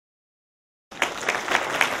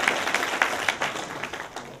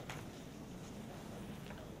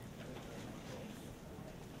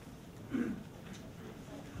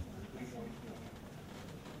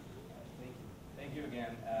thank you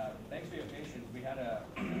again. Thanks for your patience. We had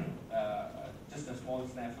just a small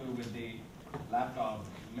snafu with the laptop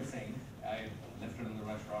missing. I left it in the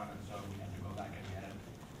restaurant, and so we had to go back and get it.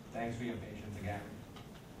 Thanks for your patience again.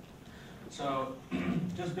 So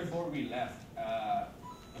just before we left,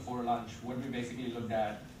 before lunch, what we basically looked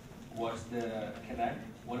at was the Connect,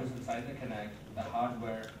 what is inside the Connect, the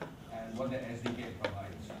hardware, and what the SDK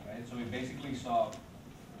provides. Right? So we basically saw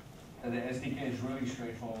that the SDK is really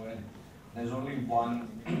straightforward. There's only one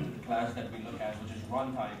class that we look at, which is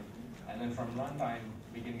runtime. And then from runtime,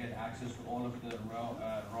 we can get access to all of the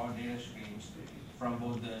raw data streams from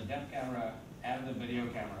both the depth camera and the video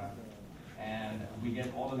camera. And we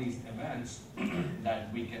get all of these events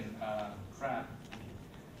that we can track,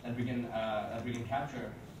 that we can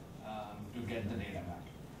capture to get the data back.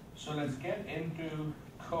 So let's get into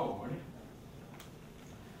code.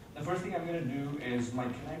 The first thing I'm going to do is my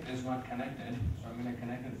Connect is not connected, so I'm going to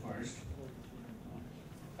connect it first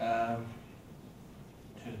to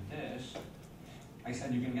this. I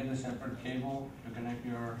said you can get a separate cable to connect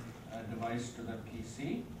your device to the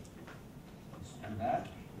PC. Let's do that.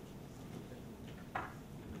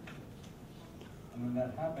 And when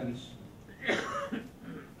that happens,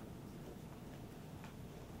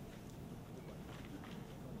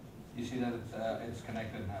 you see that it's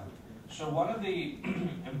connected now. So one of the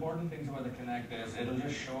important things about the Connect is it'll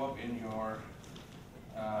just show up in your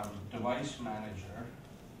device manager.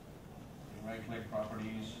 Right-click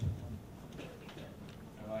properties,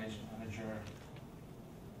 device manager.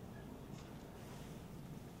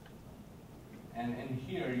 And in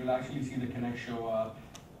here, you'll actually see the Connect show up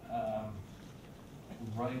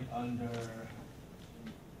right under,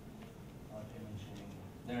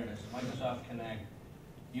 there it is, Microsoft Connect.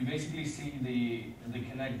 You basically see the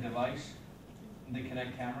Connect device, the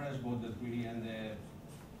Connect cameras, both the 3D and the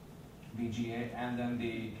VGA, and then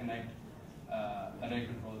the Connect array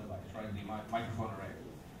control device, right, the microphone array.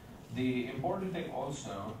 The important thing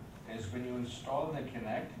also is when you install the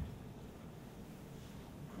Connect,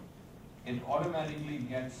 it automatically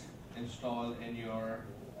gets installed in your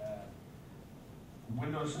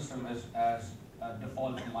Windows system as a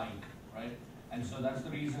default mic, right? And so that's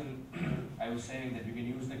the reason I was saying that you can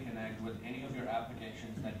use the Connect with any of your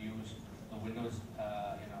applications that use the Windows,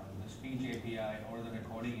 the speech API or the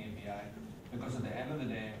recording API, because at the end of the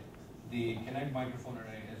day, the Connect microphone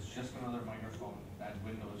array is just another microphone that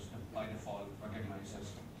Windows by default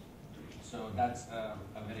recognizes. So that's a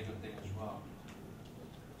very good thing as well.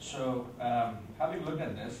 So having looked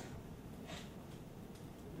at this,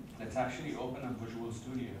 let's actually open up Visual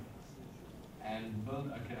Studio and build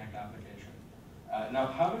a Connect application. Now,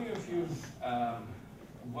 how many of you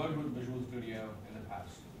worked with Visual Studio in the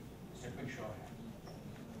past? Just a quick show of hands.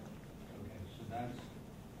 Okay, so that's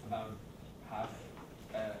about half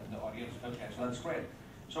the audience. Okay, so that's great.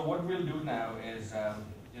 So what we'll do now is,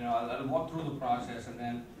 I'll walk through the process, and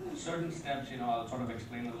then certain steps, I'll sort of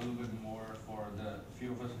explain a little bit more for the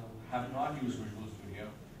few of us who have not used Visual Studio.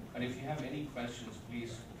 But if you have any questions,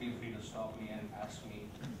 please feel free to stop me and ask me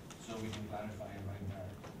so we can clarify it right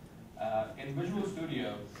there. In Visual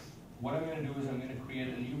Studio, what I'm going to do is I'm going to create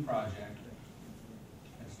a new project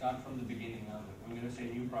and start from the beginning of it. I'm going to say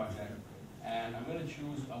new project, and I'm going to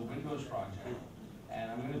choose a Windows project, and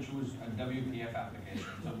I'm going to choose a WPF application,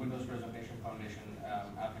 so Windows Presentation Foundation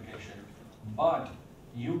application. But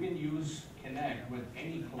you can use Connect with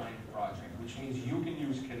any client project, which means you can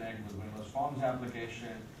use Connect with Windows Forms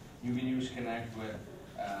application, you can use Connect with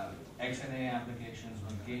XNA applications,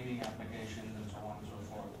 with gaming applications, and so on and so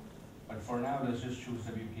forth. But for now, let's just choose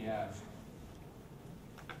WPF.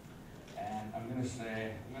 And I'm going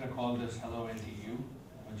to call this Hello NTU,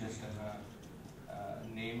 just as a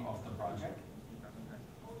name of the project.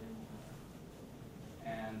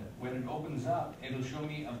 And when it opens up, it'll show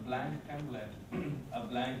me a blank template, a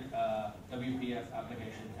blank WPF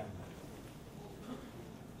application template.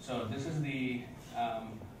 So this is the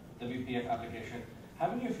WPF application. How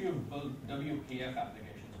many of you have built WPF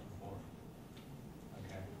applications before?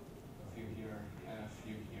 Okay, a few here and a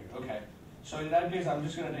few here. Okay, so in that case, I'm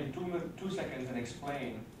just going to take 2 seconds and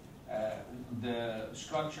explain the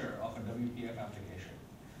structure of a WPF application.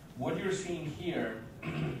 What you're seeing here,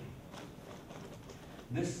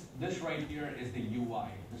 this right here is the UI.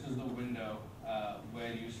 This is the window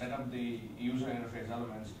where you set up the user interface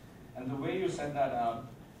elements. And the way you set that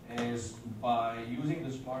up is by using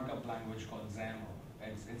this markup language called XAML.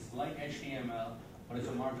 It's like HTML, but it's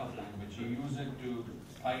a markup language. You use it to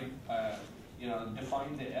type,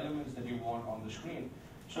 define the elements that you want on the screen.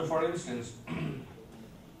 So for instance,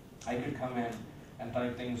 I could come in and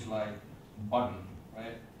type things like button,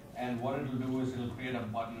 right? And what it'll do is it'll create a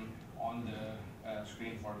button on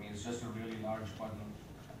screen for me. It's just a really large button.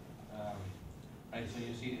 Right, so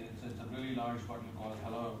you see it's a really large button called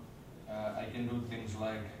hello. I can do things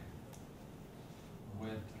like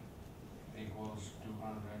width equals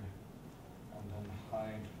 200 and then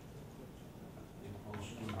height equals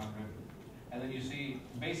 200. And then you see,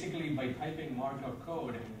 basically by typing markup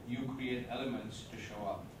code, you create elements to show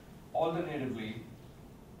up. Alternatively,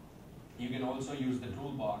 you can also use the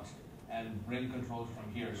toolbox and bring controls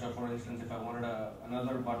from here. So for instance, if I wanted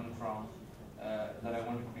another button from that I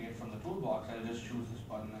want to create from the toolbox, I'll just choose this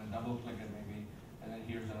button and double click it maybe, and then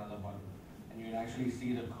here's another button. And you can actually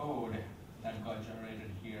see the code that got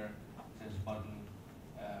generated here. It says button,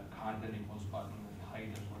 content equals button, and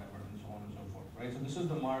height is whatever, and so on and so forth, right? So this is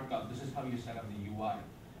the markup, this is how you set up the UI.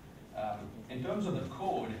 In terms of the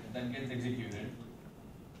code that gets executed,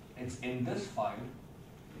 it's in this file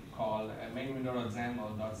called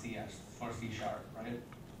mainwindow.xaml.cs for C#, right?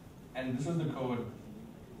 And this is the code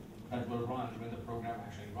that will run when the program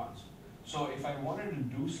actually runs. So if I wanted to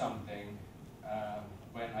do something,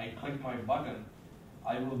 when I click my button,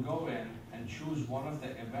 I will go in and choose one of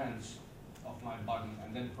the events of my button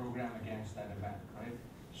and then program against that event, right?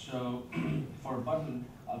 So for button,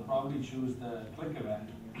 I'll probably choose the click event,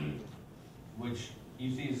 which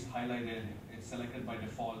you see is highlighted, it's selected by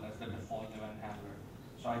default as the default event handler.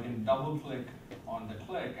 So I can double click on the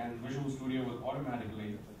click and Visual Studio will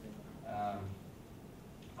automatically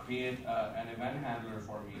create an event handler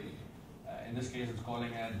for me. In this case, it's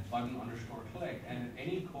calling it button_click, and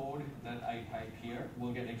any code that I type here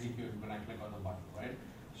will get executed when I click on the button, right?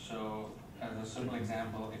 So as a simple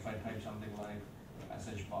example, if I type something like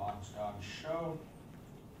message box.show,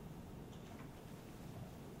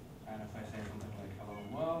 and if I say something like hello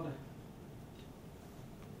world,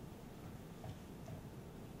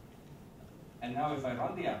 and now if I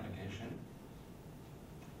run the application,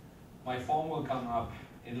 my form will come up,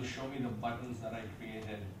 it'll show me the buttons that I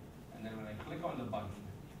created, and then when I click on the button,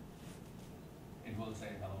 it will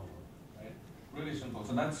say hello world, right? Really simple.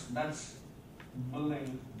 So that's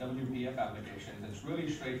building WPF applications. It's really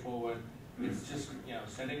straightforward. It's just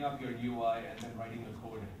setting up your UI and then writing the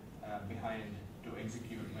code behind to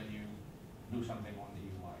execute when you do something on the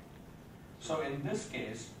UI. So in this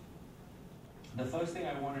case, the first thing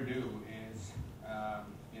I want to do is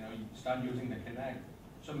start using the Connect.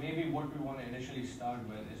 So maybe what we want to initially start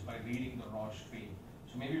with is by reading the raw stream.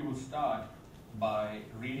 So maybe we'll start by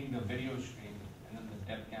reading the video stream and then the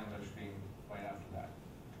depth camera stream right after that.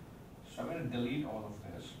 So I'm going to delete all of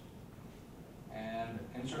this, and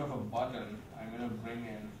instead of a button, I'm going to bring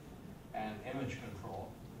in an image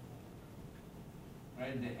control.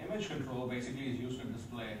 Right? The image control basically is used to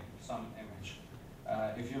display some image.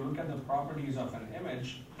 If you look at the properties of an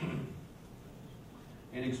image,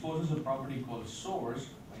 it exposes a property called source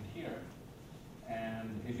right here.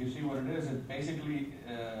 And if you see what it is, it basically,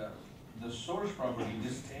 the source property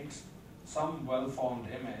just takes some well-formed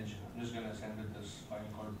image. I'm just going to send it this file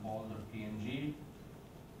called ball.png.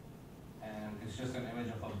 And it's just an image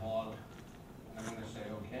of a ball. And I'm going to say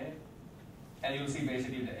OK. And you'll see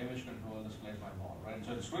basically the image control displays my ball, right?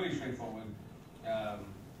 So it's really straightforward.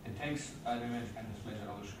 It takes an image and displays it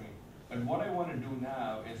on the screen. But what I want to do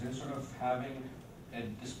now is instead of having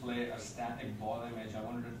it display a static ball image, I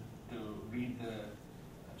wanted to read the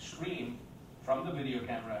stream from the video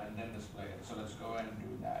camera and then display it. So let's go ahead and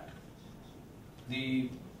do that.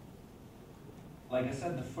 Like I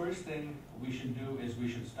said, the first thing we should do is we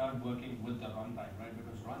should start working with the runtime, right?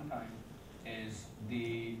 Because runtime is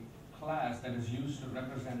the class that is used to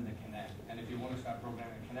represent the Connect. And if you want to start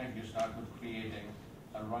programming Connect, you start with creating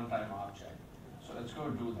a runtime object. So let's go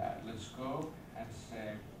do that. Let's go and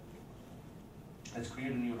say, let's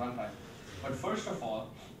create a new runtime. But first of all,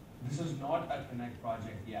 this is not a Connect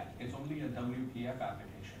project yet. It's only a WPF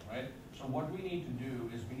application, right? So what we need to do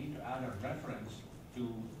is we need to add a reference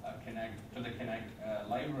to the Connect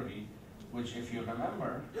library, which, if you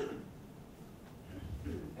remember,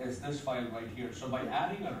 is this file right here. So by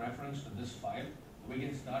adding a reference to this file, we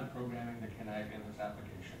can start programming the Connect in this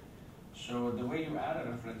application. So the way you add a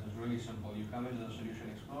reference is really simple. You come into the Solution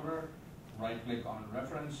Explorer, right-click on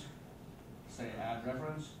Reference, say Add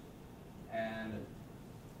Reference, and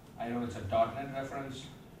I know it's a .NET reference,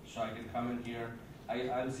 so I can come in here.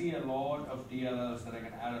 I'll see a lot of DLLs that I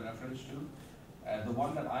can add a reference to. The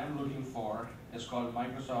one that I'm looking for is called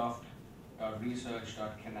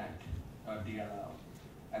Microsoft.research.connect.dll.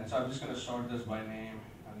 And so I'm just going to sort this by name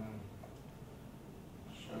and then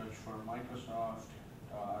search for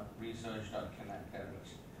Microsoft.research.connect. There it is.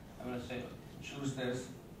 I'm going to say, choose this,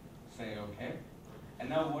 say OK. And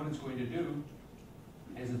now what it's going to do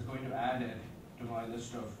is it's going to add it to my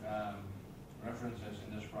list of references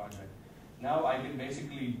in this project. Now I can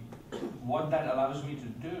basically, what that allows me to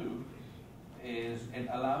do is it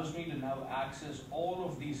allows me to now access all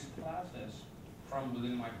of these classes from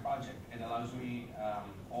within my project. It allows me,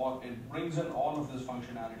 it brings in all of this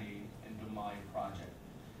functionality into my project.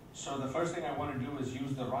 So the first thing I want to do is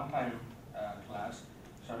use the runtime class.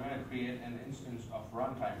 So I'm going to create an instance of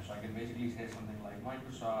runtime. So I can basically say something like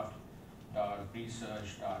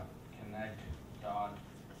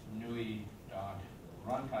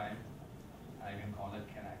Microsoft.research.connect.nui.runtime. I can call it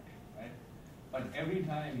connect, right? But every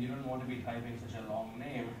time you don't want to be typing such a long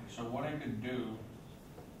name, so what I could do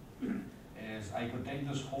is I could take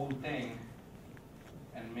this whole thing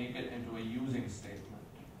and make it into a using statement.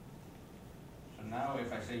 So now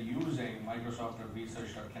if I say using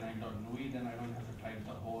Microsoft.research.connect.nui, then I don't have to type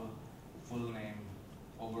the whole full name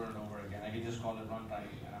over and over again. I can just call it runtime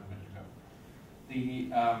and I'm good to go.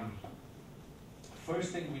 The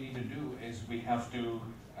first thing we need to do is we have to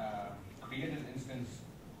create an instance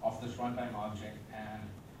of this runtime object, and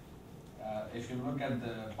if you look at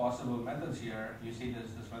the possible methods here, you see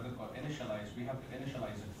there's this method called initialize. We have to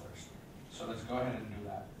initialize it first. So let's go ahead and do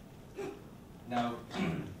that. Now,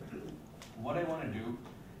 what I want to do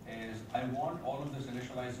is I want all of this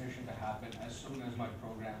initialization to happen as soon as my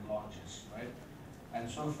program launches, right? And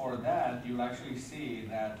so for that, you'll actually see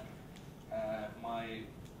that my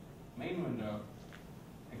main window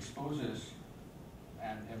exposes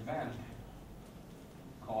an event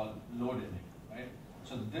called loaded, right?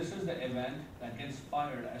 So this is the event that gets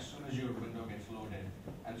fired as soon as your window gets loaded.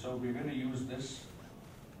 And so we're going to use this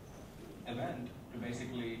event to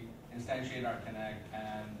basically instantiate our connect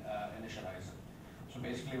and initialize it. So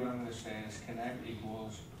basically what I'm going to say is connect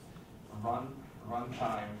equals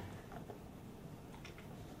runtime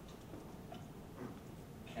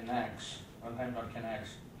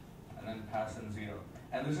runtime.connects, and then pass in 0.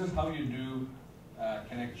 And this is how you do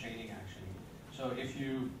connect chaining actually. So if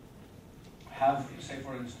you have, say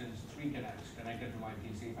for instance, 3 connects connected to my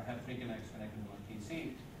PC, if I have 3 connects connected to my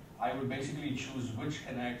PC, I would basically choose which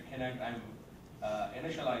connect I'm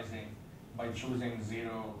initializing by choosing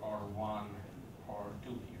 0 or 1 or 2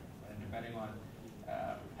 here. And depending on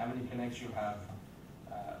how many connects you have,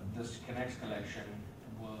 this connects collection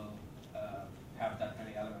will have that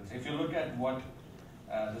many elements. If you look at what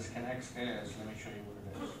this connects is, let me show you what it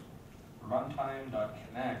is.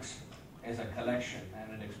 Runtime.connects is a collection,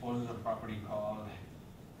 and it exposes a property called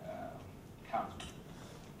count,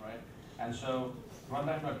 right? And so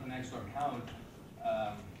runtime.connects.count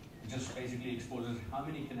just basically exposes how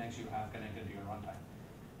many connects you have connected to your runtime.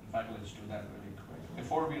 In fact, let's do that really quick.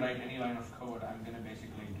 Before we write any line of code, I'm going to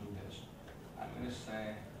basically do this. I'm going to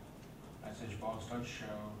say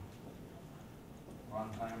messagebox.show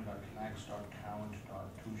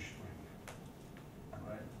runtime.connects.count.toString,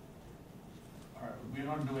 right? We're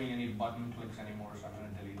not doing any button clicks anymore, so I'm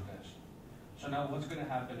going to delete this. So now what's going to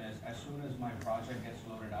happen is, as soon as my project gets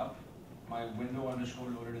loaded up, my window underscore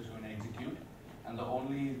loaded is going to execute, and the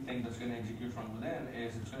only thing that's going to execute from within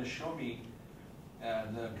is it's going to show me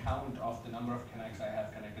the count of the number of connects I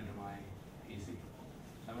have connected to my PC.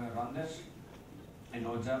 So I'm going to run this, it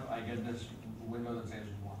loads up, I get this window that says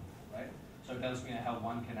 1, right? So it tells me I have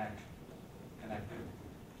 1 connect connected.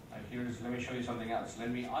 Right, let me show you something else. Let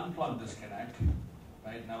me unplug this connect.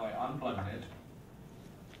 Right, now I unplugged it.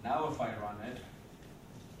 Now if I run it,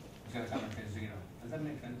 it's going to come and say 0. Does that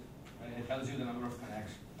make sense? Right? It tells you the number of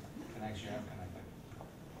connects you have connected.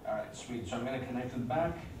 All right, sweet. So I'm going to connect it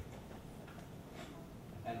back,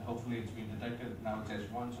 and hopefully it's been detected. Now it says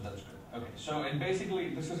 1, so that's good. Okay, so and basically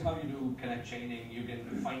this is how you do connect chaining. You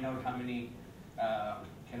can find out how many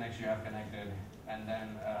connects you have connected, and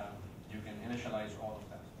then you can initialize all of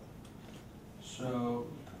that. So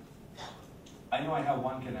I know I have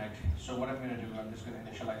 1 connect, so what I'm going to do, I'm just going to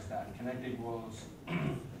initialize that. Connect equals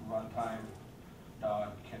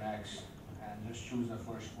runtime.connects, and just choose the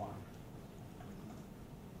first one.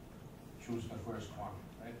 Choose the first one,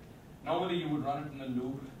 right? Normally you would run it in a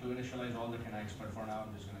loop to initialize all the connects, but for now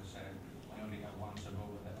I'm just going to say I only have 1, so go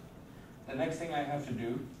with it. The next thing I have to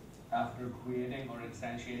do after creating or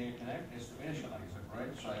instantiating a connect is to initialize it,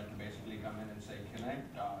 right? So I have to basically come in and say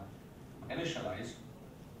connect.initialize.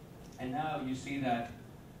 And now you see that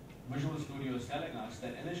Visual Studio is telling us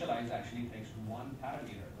that initialize actually takes 1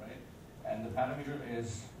 parameter, right? And the parameter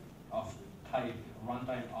is of type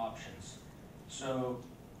runtime options. So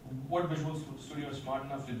what Visual Studio is smart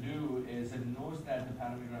enough to do is it knows that the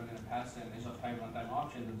parameter I'm going to pass in is of type runtime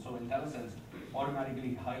options, and so IntelliSense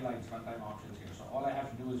automatically highlights runtime options here. So all I have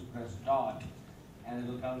to do is press dot, and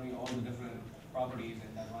it'll tell me all the different properties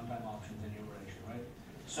in that runtime options enumeration, right?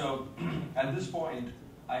 So at this point,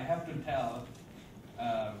 I have to tell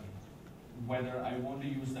whether I want to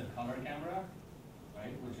use the color camera,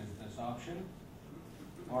 right, which is this option,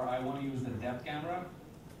 or I want to use the depth camera,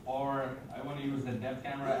 or I want to use the depth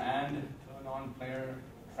camera and turn on player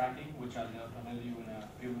tracking, which I'll tell you in a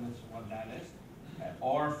few minutes what that is.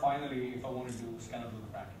 Or finally, if I want to do skeletal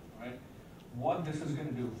tracking, right? What this is going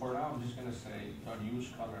to do, for now I'm just going to say .use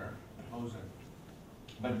color, close it.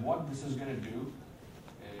 But what this is going to do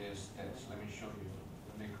is this. Let me show you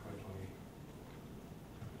really quickly.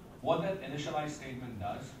 What that initialize statement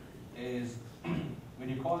does is when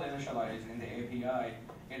you call initialize in the API,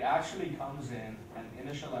 it actually comes in and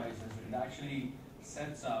initializes, it actually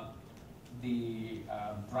sets up the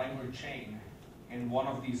driver chain in one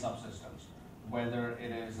of these subsystems, whether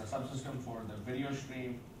it is a subsystem for the video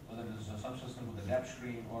stream, whether it is a subsystem for the depth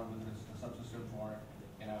stream, or whether it's a subsystem for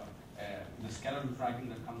the skeletal tracking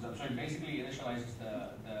that comes up. So it basically initializes the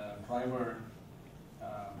driver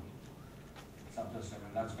subsystem,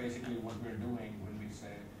 and that's basically what we're doing when we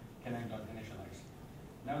say connect.initialize.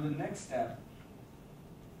 Now the next step,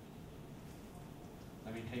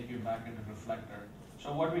 let me take you back into Reflector.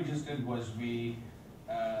 So what we just did was we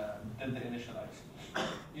did the initialize.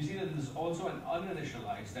 You see that there's also an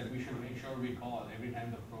uninitialize that we should make sure we call every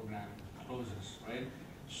time the program closes, right?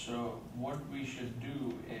 So what we should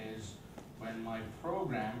do is when my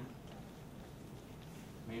program,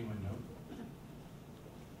 main window,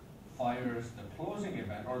 fires the closing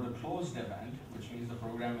event or the closed event, which means the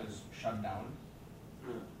program is shut down.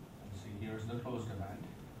 And see, here's the closed event.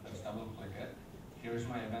 Let's double click it. Here's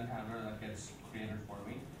my event handler that gets created for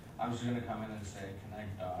me. I'm just going to come in and say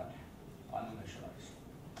connect.uninitialize.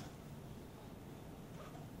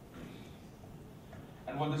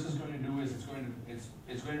 And what this is going to do is it's going to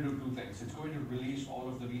do two things. It's going to release all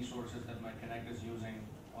of the resources that my Connect is using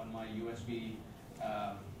on my USB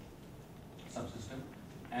subsystem,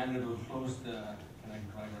 and it will close the Connect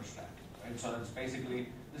driver stack. Right? So that's basically,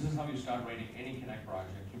 this is how you start writing any Connect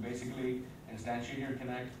project. You basically instantiate your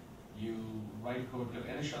Connect, you write code to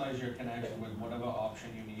initialize your Connect with whatever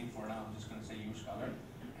option you need. For now, I'm just going to say use color,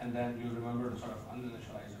 and then you remember to sort of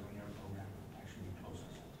uninitialize it when your program actually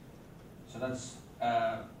closes. So that's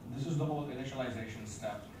this is the whole initialization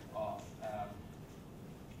step of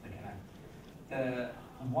the Connect.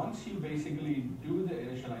 Once you basically do the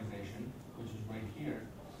initialization, which is right here,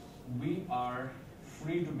 we are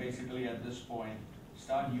free to basically at this point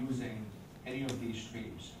start using any of these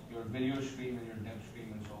streams, your video stream and your depth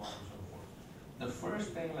stream and so on and so forth. The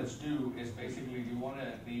first thing let's do is basically we want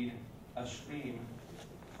to read a stream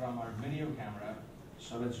from our video camera,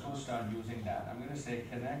 so let's go start using that. I'm going to say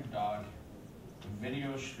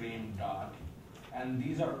connect.video stream dot, and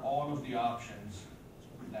these are all of the options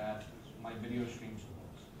that my video stream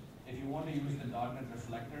supports. If you want to use the .NET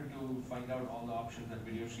Reflector to find out all the options that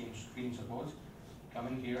video stream supports, come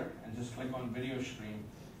in here and just click on video stream,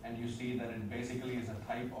 and you see that it basically is a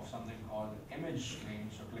type of something called image stream.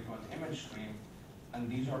 So click on image stream, and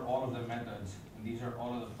these are all of the methods, and these are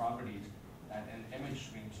all of the properties that an image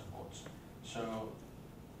stream supports. So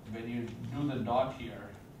when you do the dot here,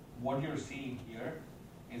 what you're seeing here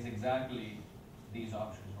is exactly these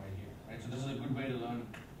options right here. Right? So this is a good way to learn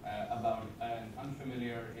about an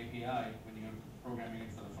unfamiliar API when you're programming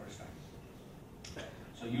it for the first time.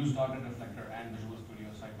 So use .NET Reflector and Visual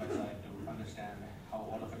Studio side by side to understand how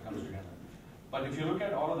all of it comes together. But if you look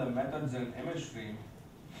at all of the methods in image stream,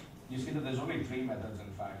 you see that there's only 3 methods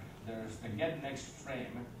in fact. There's the get next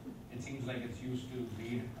frame. It seems like it's used to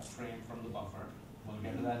read a frame from the buffer. We'll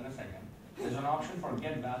get to that in a second. There's an option for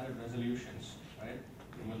get valid resolutions, right?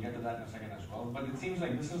 We'll get to that in a second as well. But it seems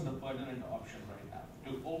like this is the pertinent option right now,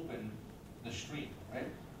 to open the stream, right?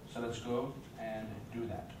 So let's go and do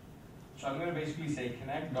that. So I'm going to basically say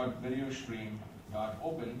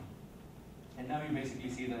connect.videostream.open, and now you basically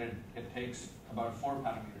see that it takes about 4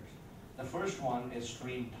 parameters. The first one is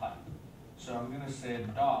stream type. So I'm going to say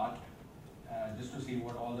dot, just to see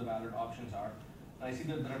what all the valid options are. And I see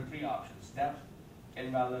that there are 3 options: depth,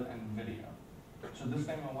 invalid, and video. So this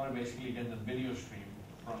time I want to basically get the video stream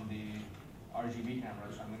from the RGB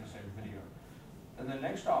camera, so I'm going to say video. Then the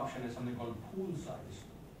next option is something called pool size.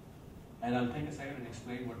 And I'll take a second and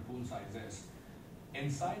explain what pool size is.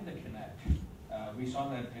 Inside the Connect, we saw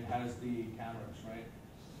that it has the cameras, right?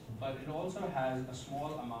 But it also has a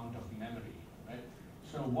small amount of memory, right?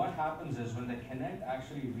 So what happens is when the Connect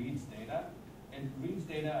actually reads data, it reads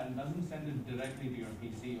data and doesn't send it directly to your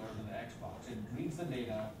PC or to the Xbox. It reads the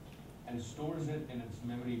data and stores it in its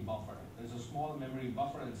memory buffer. There's a small memory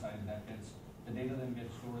buffer inside that the data then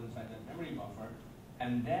gets stored inside that memory buffer,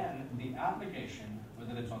 and then the application,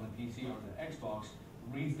 whether it's on the PC or the Xbox,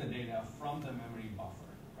 reads the data from the memory buffer.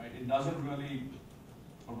 right? It doesn't really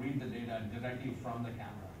read the data directly from the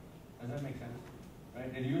camera. Does that make sense?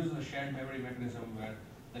 Right? It uses a shared memory mechanism where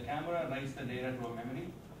the camera writes the data to a memory,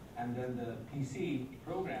 and then the PC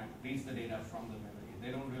program reads the data from the memory.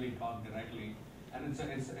 They don't really talk directly, and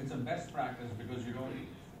it's a best practice because you don't.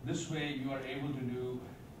 This way, you are able to do.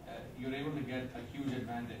 You're able to get a huge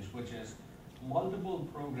advantage, which is multiple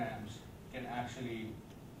programs can actually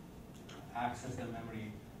access the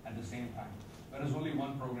memory at the same time, whereas only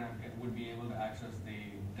one program would be able to access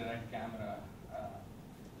the direct camera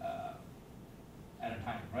at a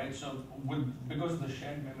time, right? So because of the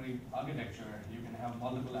shared memory architecture, you can have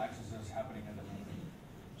multiple accesses happening at the memory.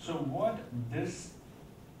 So what this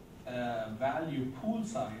value pool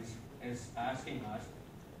size is asking us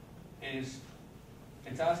is,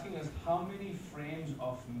 it's asking us how many frames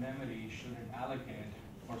of memory should it allocate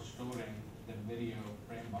for storing the video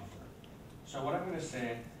frame buffer. So what I'm going to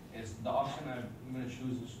say is the option I'm going to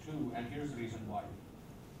choose is 2, and here's the reason why.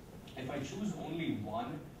 If I choose only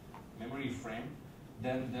one memory frame,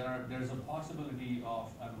 then there's a possibility of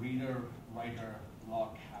a reader-writer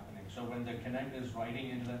lock happening. So when the Connect is writing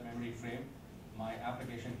into that memory frame, my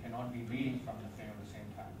application cannot be reading from the frame at the same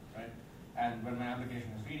time, right? And when my application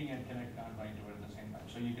is reading it, Connect can't write to it at the same time.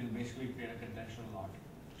 So you can basically create a contention lock.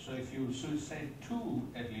 So if you say 2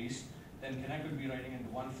 at least, then Connect would be writing into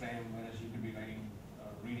one frame, whereas you could be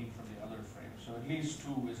reading from the other frame. So at least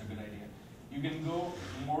 2 is a good idea. You can go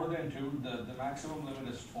more than 2. The maximum limit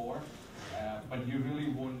is 4, but you really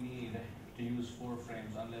won't need to use 4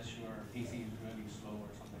 frames unless your PC is really slow or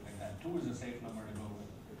something like that. 2 is a safe number to go with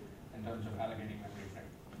in terms of allocating memory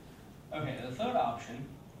frame. Okay, the third option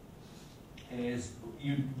is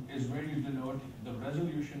where you denote the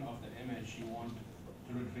resolution of the image you want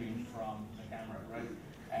to retrieve from the camera, right?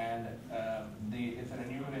 And it's an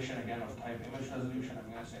enumeration again of type image resolution.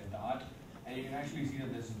 I'm going to say dot, and you can actually see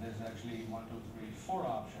that there's actually 1, 2, 3, 4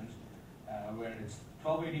 options where it's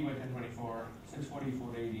 1280 by 1024, 640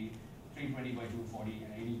 480, 320 by 240,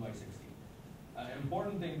 and 80 by 60.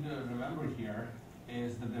 Important thing to remember here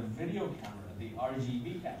is that the video camera, the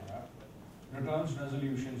RGB camera, returns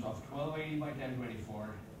resolutions of 1280 by 1024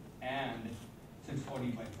 and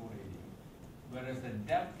 640 by 480, whereas the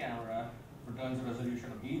depth camera returns a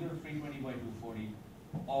resolution of either 320 by 240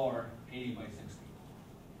 or 80 by 60.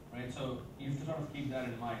 Right, so you have to sort of keep that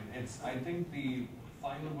in mind. I think the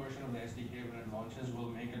final version of the SDK when it launches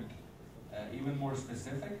will make it even more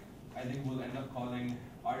specific. I think we'll end up calling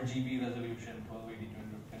RGB resolution 1280 to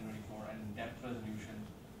 1024 and depth resolution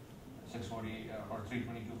 640 or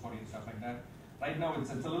 320 240 and stuff like that. Right now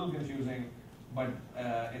it's a little confusing, but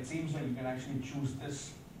it seems like you can actually choose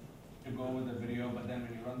this to go with the video, but then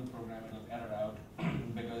when you run the program it'll error out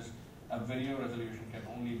because a video resolution can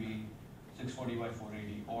only be 640 by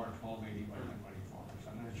 480 or 1280 by 1024. So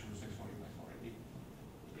I'm going to choose 640 by 480.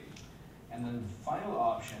 And then the final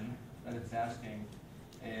option that it's asking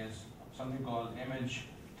is something called image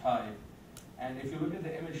type. And if you look at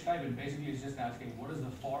the image type, it basically is just asking what is the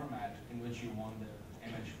format in which you want the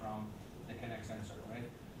image from the Connect sensor, right?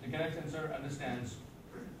 The Connect sensor understands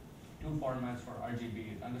 2 formats for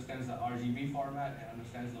RGB. It understands the RGB format and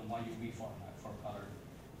understands the YUV format for color.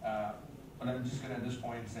 But I'm just going to at this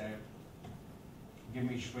point say, give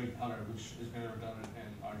me straight color, which is going to return it in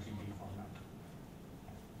RGB format.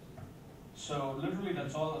 So literally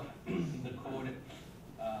that's all the code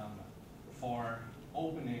for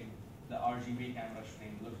opening the RGB camera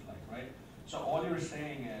stream looks like, right? So all you're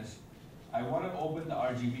saying is, I want to open the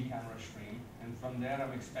RGB camera stream, and from there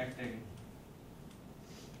I'm expecting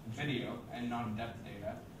video and not depth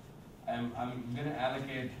data. I'm going to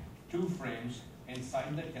allocate 2 frames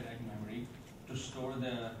inside the Connect memory to store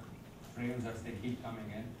the frames as they keep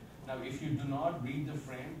coming in. Now, if you do not read the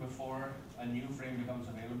frame before a new frame becomes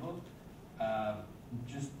available,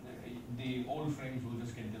 just the old frames will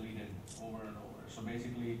just get deleted over and over. So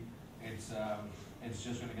basically, it's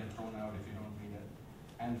just going to get thrown out if you don't read it.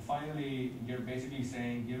 And finally, you're basically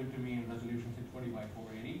saying, give it to me in resolution 640 by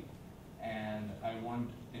 480, and I want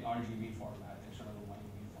the RGB format instead of the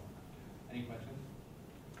YUV format. Any questions?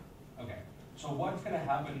 Okay. So what's going to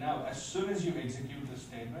happen now, as soon as you execute this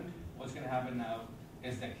statement, what's going to happen now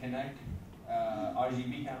is the Connect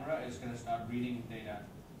RGB camera is going to start reading data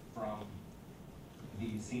from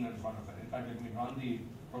the scene in front of it. In fact, let me run the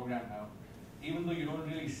program now. Even though you don't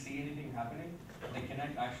really see anything happening, the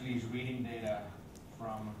Connect actually is reading data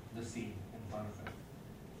from the scene in front of it.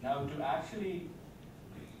 Now, to actually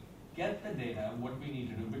get the data, what we need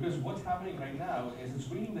to do, because what's happening right now is it's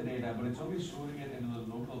reading the data, but it's only storing it into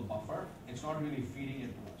the local buffer. It's not really feeding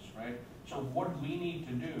it to us, right? So what we need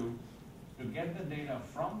to do to get the data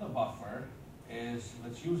from the buffer is,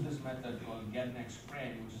 let's use this method called get next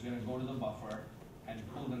frame, which is going to go to the buffer and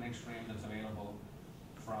pull the next frame that's available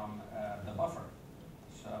from the buffer.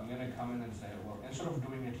 So I'm going to come in and say, well, instead of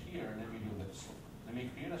doing it here, let me do this. Let me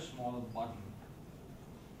create a small button.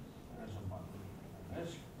 There's a button like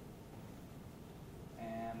this.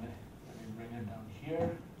 And let me bring it down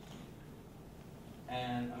here.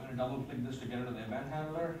 And I'm going to double click this to get rid of the event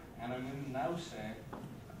handler. And I'm going to now say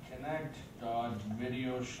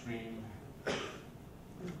connect.videostream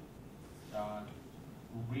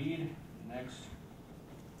read next.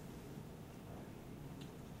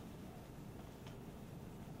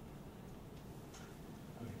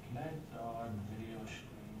 Okay,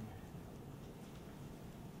 connect.videostream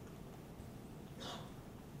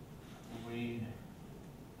read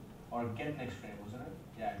or get next frame, wasn't it?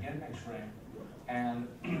 Yeah, get next frame. And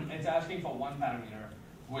it's asking for one parameter,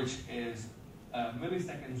 which is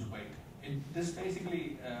milliseconds wait. This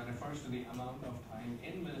basically refers to the amount of time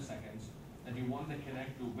in milliseconds that you want the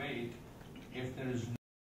Connect to wait if there is no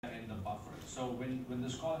data in the buffer. So when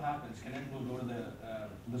this call happens, Connect will go to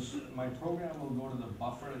my program will go to the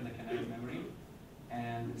buffer in the Connect memory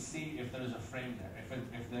and see if there is a frame there.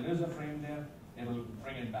 If there is a frame there, it'll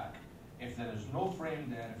bring it back. If there is no frame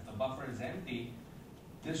there, if the buffer is empty,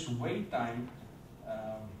 this wait time,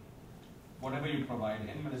 whatever you provide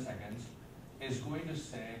in milliseconds, is going to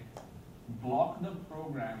say, block the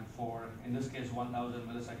program for, in this case, 1,000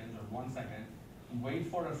 milliseconds or 1 second, wait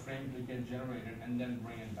for a frame to get generated, and then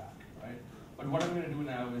bring it back, right? But what I'm going to do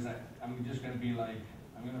now is I'm just going to be like,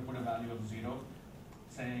 I'm going to put a value of 0,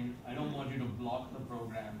 saying, I don't want you to block the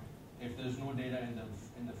program. If there's no data in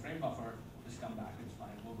the frame buffer, just come back, it's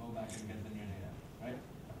fine. We'll go back and get the new data, right?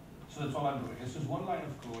 So that's all I'm doing. It's just one line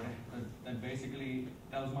of code that basically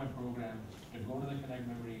tells my program to go to the Connect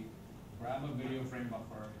memory, grab a video frame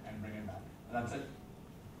buffer, and bring it back. That's it.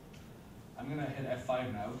 I'm going to hit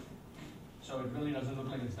F5 now. So it really doesn't look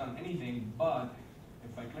like it's done anything, but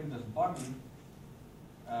if I click this button,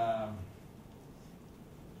 I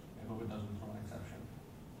hope it doesn't throw an exception.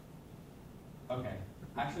 Okay,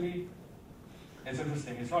 actually, it's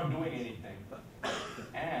interesting. It's not doing anything.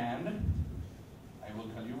 And I will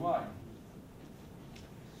tell you why.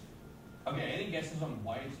 Okay, any guesses on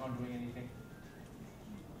why it's not doing anything?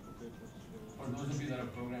 For those of you that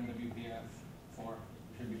have programmed WPF for,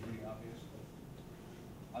 it should be pretty obvious.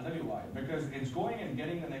 I'll tell you why. Because it's going and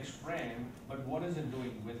getting the next frame, but what is it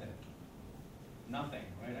doing with it? Nothing,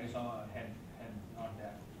 right? I saw a head not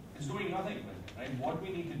there. It's doing nothing with it, right? What we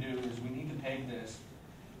need to do is we need to take this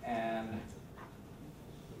and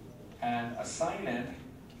assign it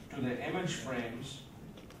to the image frames.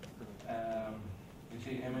 You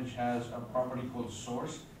see, image has a property called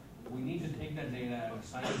source. We need to take that data and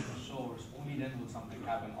assign it to source. Only then will something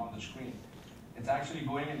happen on the screen. It's actually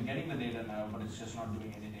going and getting the data now, but it's just not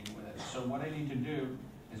doing anything with it. So what I need to do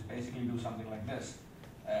is basically do something like this.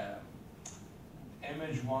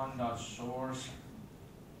 Image1.source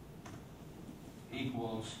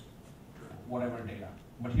equals whatever data.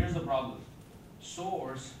 But here's the problem.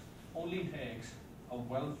 Source only takes a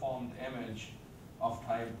well-formed image of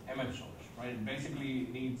type image source, right? It basically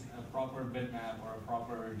needs a proper bitmap or a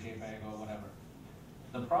proper JPEG or whatever.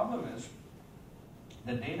 The problem is,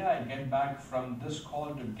 the data I get back from this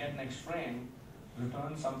call to get next frame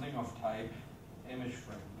returns something of type image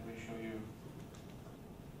frame. Let me show you.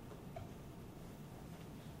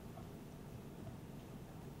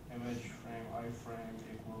 Image frame iframe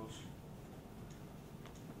equals,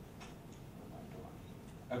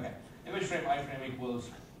 okay, image frame iframe equals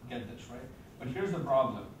get this, right? But here's the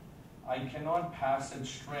problem. I cannot pass it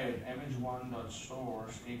straight.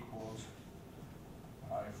 Image1.source equals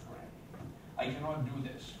iframe. I cannot do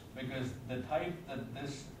this because the type that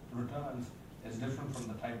this returns is different from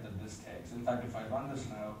the type that this takes. In fact, if I run this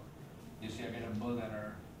now, you see I get a build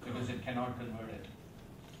error because it cannot convert it.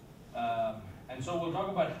 And so we'll talk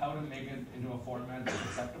about how to make it into a format that's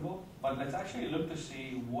acceptable, but let's actually look to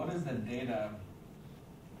see what is the data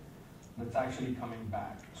that's actually coming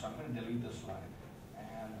back. So I'm going to delete this line,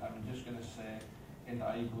 and I'm just going to say int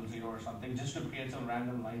I equals 0 or something, just to create some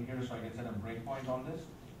random line here so I can set a breakpoint on this,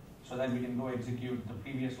 so that we can go execute the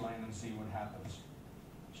previous line and see what happens.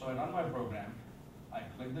 So I run my program, I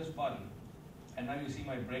click this button, and now you see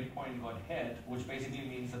my breakpoint got hit, which basically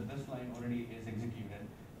means that this line already is executed.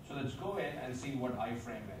 So let's go in and see what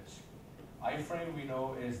iframe is. Iframe we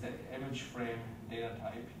know is the image frame data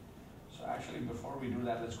type. So actually before we do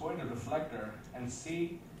that, let's go into reflector and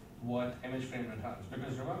see what image frame returns.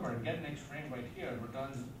 Because remember, get next frame right here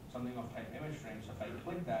returns something of type image frame. So if I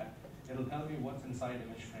click that, it'll tell me what's inside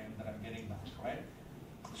image frame that I'm getting back, right?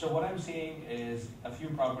 So what I'm seeing is a few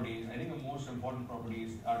properties. I think the most important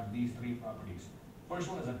properties are these three properties. First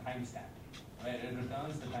one is a timestamp, right? It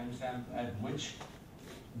returns the timestamp at which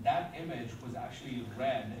that image was actually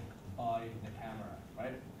read by the camera,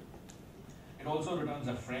 right? It also returns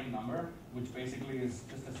a frame number, which basically is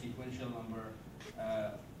just a sequential number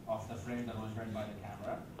of the frame that was read by the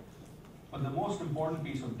camera. But the most important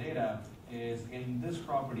piece of data is in this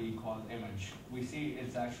property called image. We see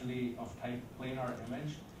it's actually of type planar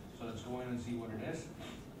image. So let's go in and see what it is.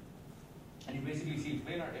 And you basically see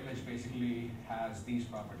planar image basically has these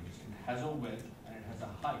properties. It has a width and it has a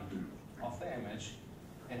height of the image.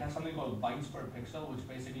 It has something called bytes per pixel, which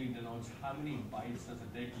basically denotes how many bytes does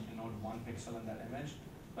it take to denote one pixel in that image.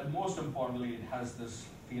 But most importantly, it has this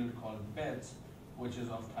field called bits, which is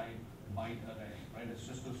of type byte array, right? It's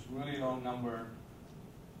just this really long number,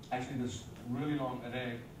 actually this really long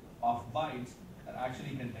array of bytes that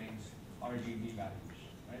actually contains RGB values,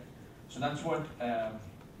 right? So that's what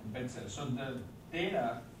bits is. So the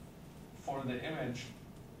data for the image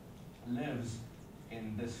lives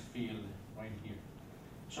in this field right here.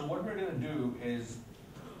 So what we're going to do is,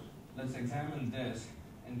 let's examine this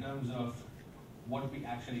in terms of what we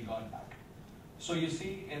actually got back. So you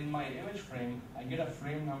see in my image frame, I get a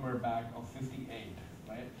frame number back of 58,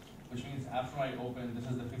 right? Which means after I open, this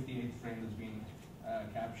is the 58th frame that's being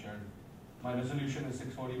captured. My resolution is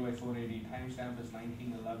 640 by 480, timestamp is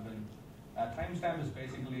 1911. Timestamp is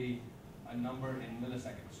basically a number in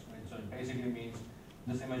milliseconds, right? So it basically means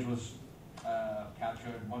this image was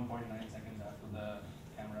captured 1.9 seconds after the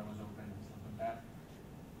camera was opened and stuff like that.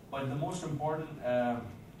 But the most important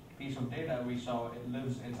piece of data we saw, it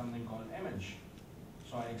lives in something called image.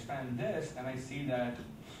 So I expand this and I see that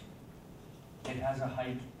it has a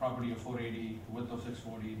height property of 480, width of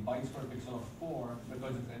 640, bytes per pixel of 4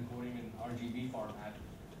 because it's encoding in RGB format.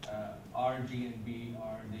 R, G, and B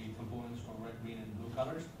are the components for red, green, and blue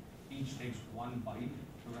colors. Each takes 1 byte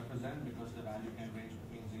to represent because the value can range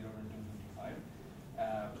between 0 and 255.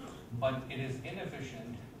 But it is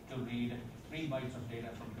inefficient to read 3 bytes of data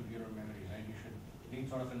from computer memory, right? You should read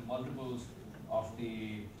sort of in multiples of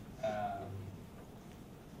the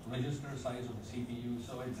register size of the CPU.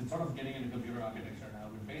 So it's sort of getting into computer architecture now.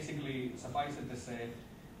 But basically, suffice it to say,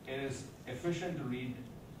 it is efficient to read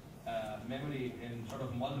memory in sort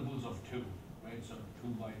of multiples of 2, right? So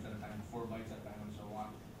 2 bytes at a time, 4 bytes at a time, and so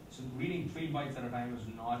on. So reading 3 bytes at a time is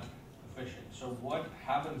not efficient. So what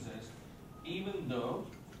happens is, even though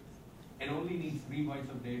it only needs 3 bytes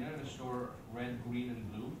of data to store red, green,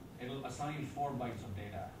 and blue, it'll assign 4 bytes of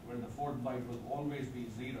data, where the 4th byte will always be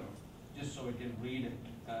 0, just so it can read it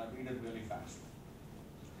really fast.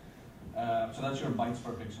 So that's your bytes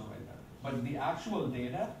per pixel right there. But the actual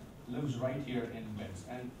data lives right here in bits.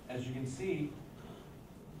 And as you can see,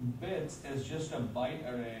 bits is just a byte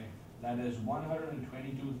array that is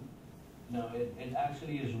 122, no, it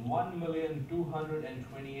actually is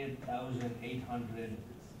 1,228,800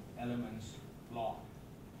 elements long.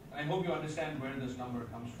 And I hope you understand where this number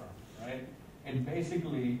comes from, right? It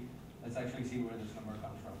basically, let's actually see where this number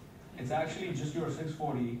comes from. It's actually just your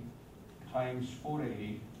 640 times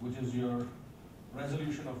 480, which is your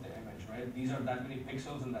resolution of the image, right? These are that many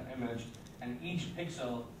pixels in that image, and each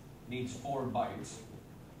pixel needs 4 bytes.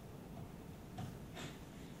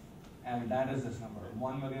 And that is this number,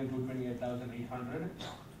 1,228,800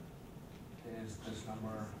 is this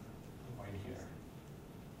number right here.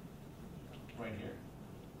 Right here.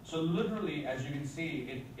 So literally, as you can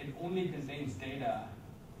see, it only contains data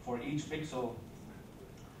for each pixel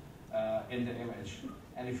in the image.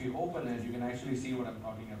 And if you open it, you can actually see what I'm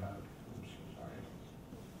talking about. Oops, sorry.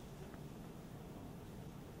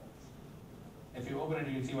 If you open it,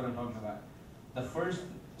 you can see what I'm talking about.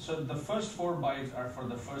 So the first 4 bytes are for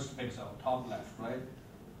the first pixel, top left, right?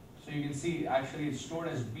 So you can see actually it's stored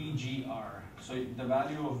as BGR. So the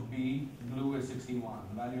value of B, blue is 61,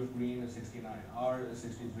 the value of green is 69, R is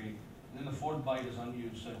 63, and then the 4th byte is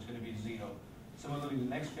unused, so it's going to be 0. Similarly, the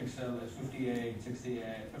next pixel is 58,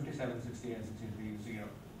 68, 57, 68, 63, 0.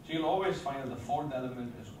 So you'll always find that the 4th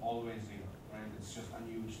element is always 0, right? It's just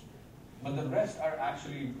unused. But the rest are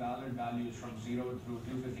actually valid values from 0 through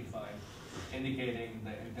 255, indicating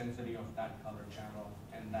the intensity of that color channel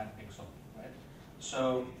and that pixel, right?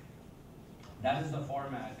 So that is the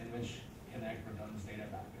format in which Connect returns data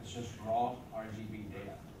back. It's just raw RGB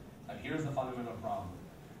data. Now here's the fundamental problem.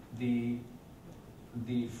 The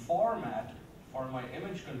format for my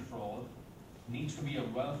image control needs to be a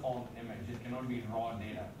well-formed image. It cannot be raw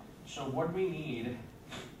data. So what we need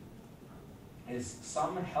is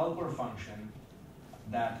some helper function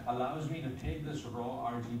that allows me to take this raw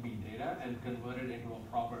RGB data and convert it into a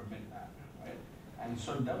proper bitmap, right? And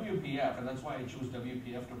so WPF, and that's why I choose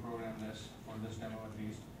WPF to program this, for this demo at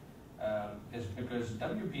least, is because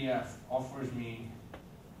WPF offers me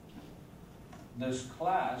this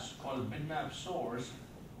class called bitmap source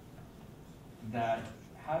that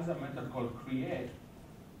has a method called create,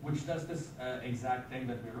 which does this exact thing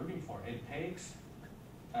that we're looking for. It takes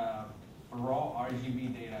raw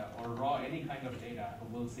RGB data or raw any kind of data,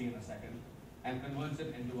 we'll see in a second, and converts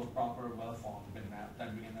it into a proper well-formed bitmap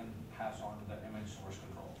that we can then pass on to the image source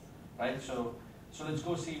control, right? So let's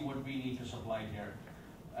go see what we need to supply here.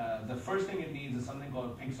 The first thing it needs is something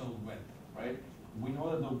called pixel width, right? We know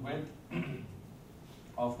that the width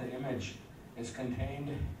of the image is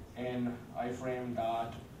contained in iframe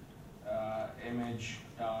dot image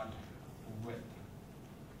dot width,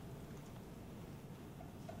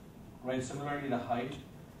 right? Similarly, the height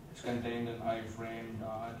is contained in iframe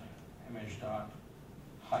dot image dot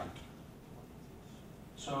height.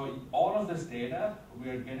 So all of this data we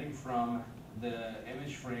are getting from the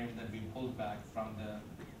image frame that we pulled back from the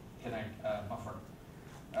Connect buffer.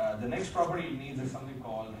 The next property it needs is something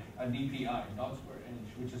called a DPI, dots per inch,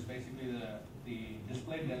 which is basically the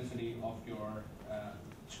display density of your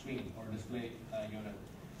screen or display unit.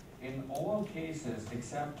 In all cases,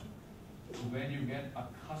 except when you get a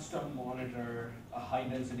custom monitor, a high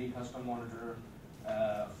density custom monitor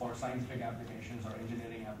for scientific applications or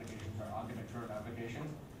engineering applications or architectural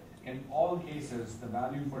applications, in all cases, the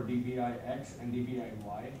value for DPI X and DPI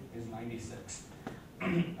Y is 96.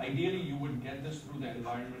 Ideally, you would get this through the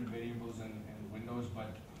environment variables in Windows,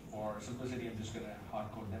 but for simplicity, I'm just going to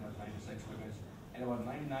hard code them as 96 because in about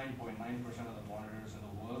 99.9% of the monitors in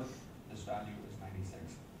the world, this value is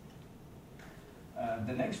 96.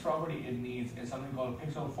 The next property it needs is something called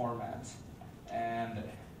pixel formats. And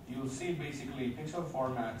you'll see basically pixel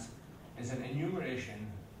formats is an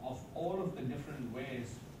enumeration of all of the different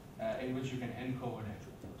ways in which you can encode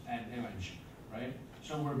an image, right?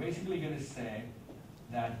 So we're basically going to say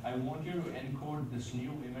that I want you to encode this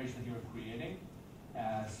new image that you're creating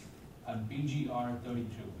as a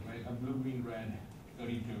BGR32, right? A blue, green, red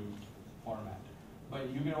 32 format. But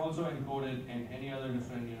you can also encode it in any other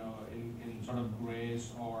different, in sort of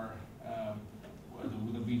grays or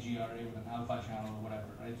with a BGRA with an alpha channel or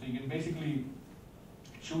whatever, right? So you can basically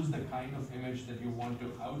choose the kind of image that you want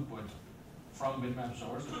to output from bitmap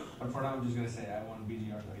source. But for now, I'm just going to say I want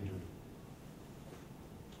BGR32.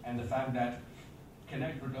 And the fact that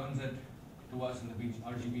Connect returns it to us in the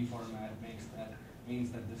RGB format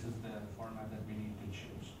means that this is the format that we need to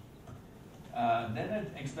choose. Then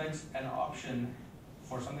it expects an option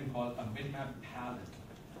for something called a bitmap palette.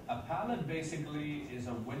 A palette basically is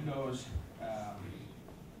a Windows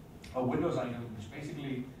item, which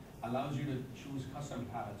basically allows you to choose custom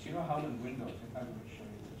palettes. You know how in Windows, in fact, let me show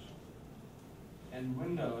you this. In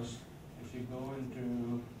Windows, if you go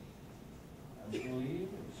into, I believe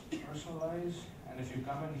it's personalize, and if you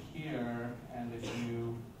come in here and if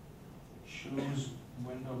you choose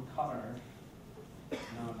window color,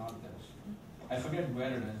 no, not this. I forget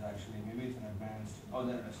where it is actually. Maybe it's in advanced. Oh,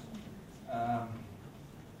 there it is.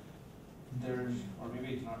 Or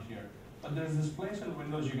maybe it's not here. But there's this place in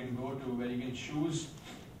Windows you can go to where you can choose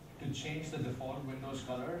to change the default Windows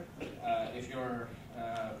color if you're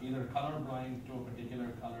either colorblind to a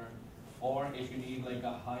particular color, or if you need like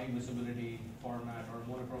a high visibility format or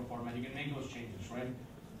monochrome format, you can make those changes, right?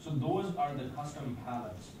 So those are the custom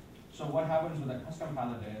palettes. So what happens with a custom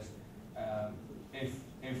palette is, if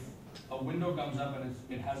a window comes up and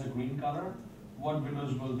it has a green color, what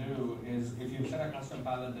Windows will do is, if you set a custom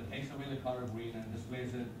palette that takes away the color green and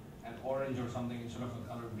displays it an orange or something instead of a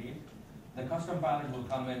color green, the custom palette will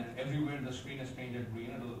come in and everywhere the screen is painted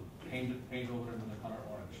green, it'll paint over it with the color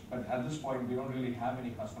orange. But at this point, we don't really have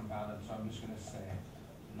any custom palettes, so I'm just going to say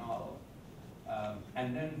null.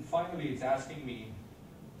 And then finally, it's asking me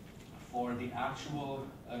for the actual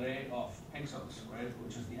array of pixels, right,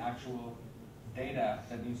 which is the actual data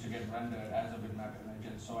that needs to get rendered as a bitmap image.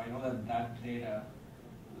 And so I know that that data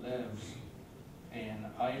lives in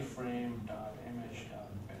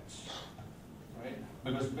iframe.image.bits, right?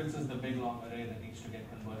 Because bits is the big long array that needs to get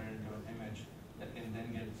converted into an image that can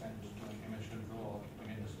then get sent to an image control to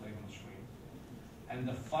get displayed on the screen. And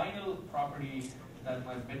the final property that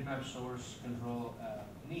my bitmap source control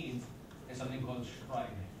needs is something called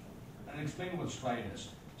stride. And I'll explain what stride is.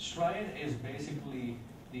 Stride is basically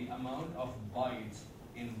the amount of bytes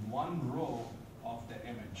in one row of the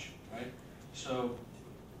image, right? So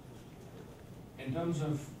in terms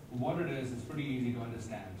of what it is, it's pretty easy to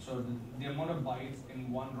understand. So the amount of bytes in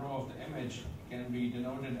one row of the image can be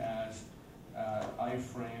denoted as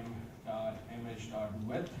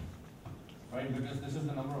iframe.image.width, right? Because this is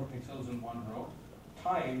the number of pixels in one row.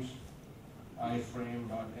 times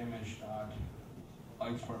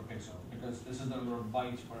iframe.image.bytes per pixel, because this is the number of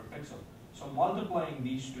bytes per pixel. So multiplying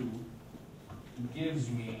these two gives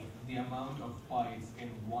me the amount of bytes in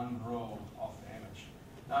one row of the image.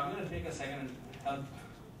 Now I'm going to take a second and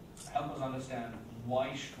help us understand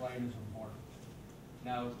why stride is important.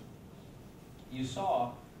 Now, you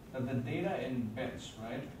saw that the data in bits,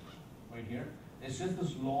 right here, is just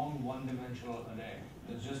this long one-dimensional array.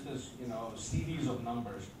 It's just this, series of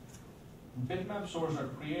numbers. Bitmap source or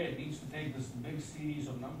create needs to take this big series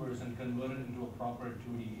of numbers and convert it into a proper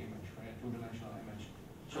 2D image, right? Two-dimensional image.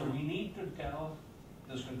 So we need to tell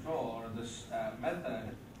this control or this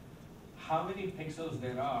method how many pixels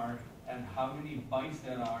there are and how many bytes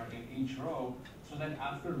there are in each row, so that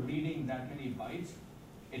after reading that many bytes,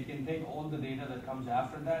 it can take all the data that comes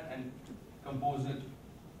after that and compose it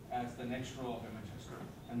as the next row of images,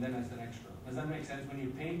 and then as the next row. Does that make sense? When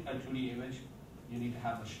you paint a 2D image, you need to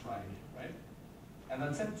have a stride, right? And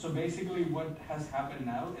that's it. So basically what has happened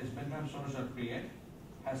now is bitmap source or create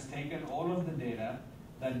has taken all of the data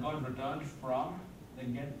that got returned from the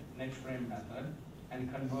get next frame method and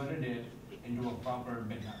converted it into a proper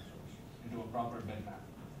bitmap source, into a proper bitmap.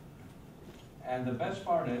 And the best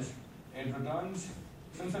part is,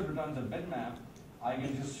 since it returns a bitmap, I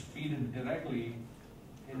can just feed it directly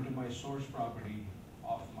into my source property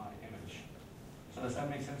of my image. So does that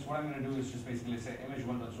make sense? What I'm going to do is just basically say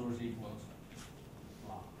image1.source equals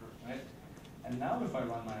blah, right? And now if I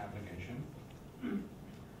run my application,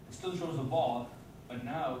 it still shows the ball, but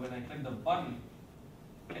now when I click the button,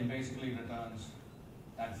 it basically returns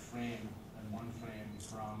that frame, that one frame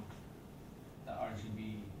from the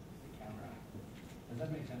RGB camera. Does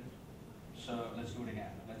that make sense? So let's do it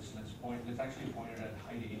again. Let's actually point it at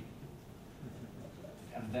Heidi.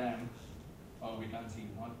 And then, oh, we can't see,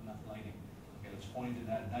 not enough lighting. Okay, let's point it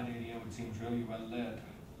at that area which seems really well lit.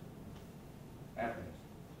 There it is.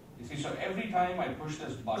 You see, so every time I push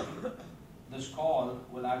this button, this call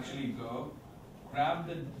will actually go, grab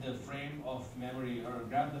the frame of memory, or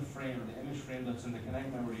grab the frame, the image frame that's in the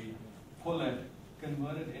connect memory, pull it,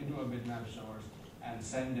 convert it into a bitmap source, and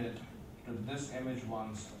send it to this image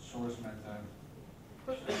one's source method.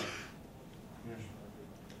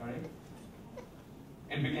 Sorry?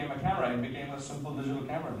 It became a camera. It became a simple digital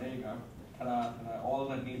camera. There you go. Ta-da, ta-da. All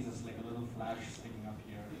that needs is like a little flash sticking up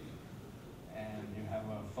here, and you have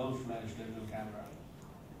a full-fledged digital camera.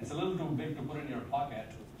 It's a little too big to put in your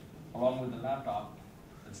pocket, along with the laptop,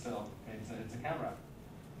 but still, okay, it's a camera.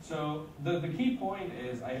 So the key point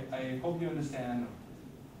is, I hope you understand,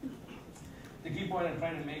 the key point I'm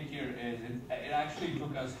trying to make here is it actually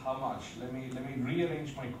took us how much? Let me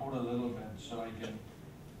rearrange my code a little bit so I can,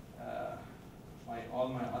 all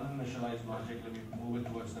my uninitialized logic, let me move it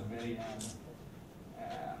towards the very end.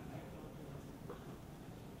 And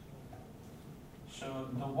so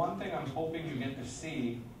the one thing I'm hoping you get to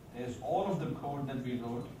see is all of the code that we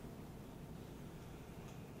wrote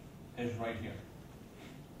is right here,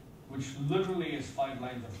 which literally is 5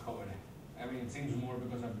 lines of code. I mean, it seems more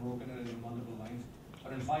because I've broken it into multiple lines,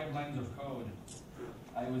 but in 5 lines of code,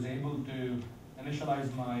 I was able to initialize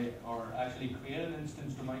or actually create an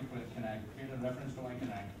instance to my connect, create a reference to my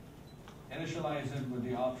connect, initialize it with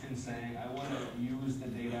the option saying I want to use the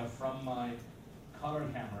data from my color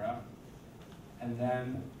camera, and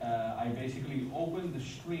then I basically open the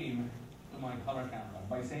stream to my color camera.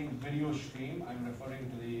 By saying video stream, I'm referring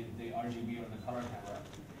to the RGB or the color camera,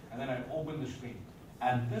 and then I open the stream.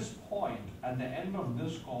 At this point, at the end of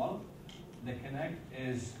this call, the camera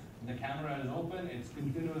is open, it's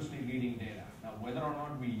continuously reading data. Now, whether or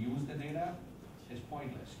not we use the data is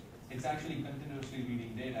pointless. It's actually continuously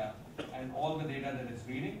reading data, and all the data that it's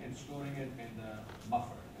reading, it's storing it in the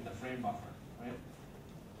buffer, in the frame buffer, right?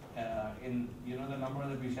 The number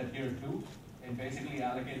that we set here, 2, it basically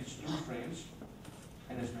allocates 2 frames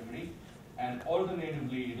in its memory, and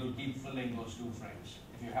alternatively, it'll keep filling those 2 frames.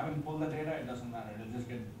 If you haven't pulled the data, it doesn't matter. It'll just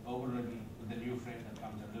get overridden with the new frame that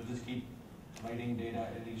comes in. It'll just keep writing data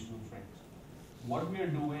in these 2 frames. What we're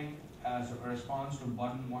doing as a response to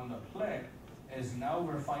button 1.click is now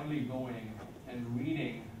we're finally going and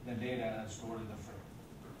reading the data that's stored in the frame.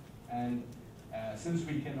 And since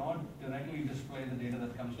we cannot directly display the data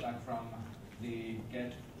that comes back from the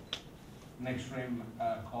get next frame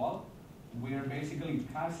call, we are basically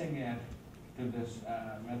passing it to this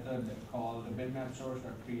method called the bitmap source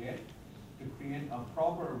or create to create a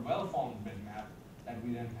proper well-formed bitmap that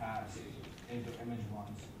we then pass into image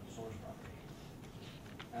one's source property.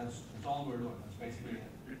 That's all we're doing. That's basically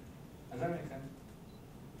it. Does that make sense?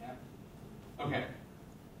 Yeah? Okay.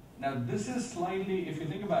 Now this is slightly, if you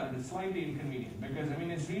think about it, it's slightly inconvenient because I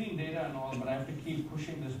mean it's reading data and all, but I have to keep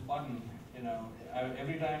pushing this button. You know,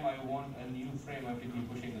 every time I want a new frame, I have to keep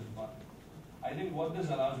pushing this button. I think what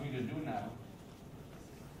this allows me to do now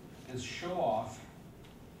is show off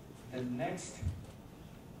the next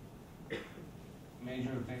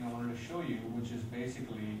major thing I wanted to show you, which is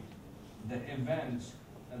basically the events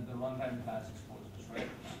that the runtime class exposes, right?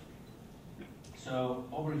 So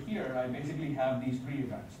over here, I basically have these three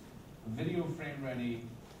events. Video frame ready,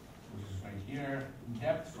 which is right here,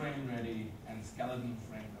 depth frame ready, and skeleton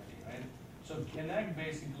frame ready, right? So Connect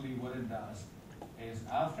basically what it does is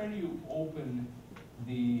after you open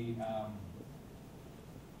the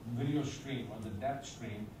video stream or the depth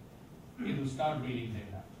stream, it will start reading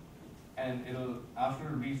data. And it'll, after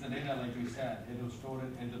it reads the data, like we said, it will store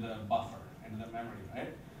it into the buffer, into the memory,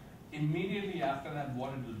 right? Immediately after that,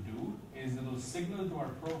 what it will do is it will signal to our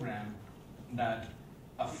program that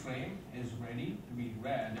a frame is ready to be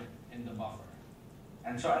read in the buffer.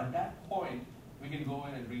 And so at that point, we can go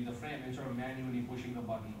in and read the frame instead of manually pushing the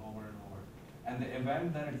button over and over. And the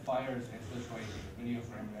event that it fires is this right here, video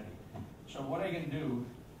frame ready. So what I can do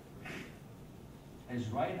is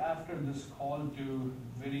right after this call to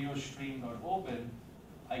video stream.open,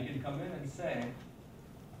 I can come in and say,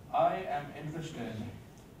 I am interested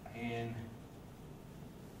in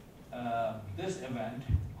this event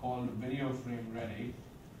called video frame ready,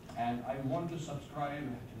 and I want to subscribe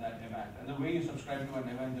to that event. And the way you subscribe to an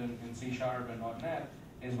event in C# and .NET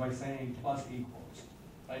is by saying plus equals.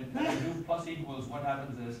 Right? When you do plus equals, what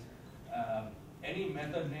happens is any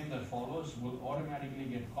method name that follows will automatically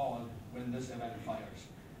get called when this event fires.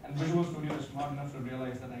 And Visual Studio is smart enough to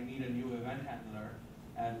realize that I need a new event handler,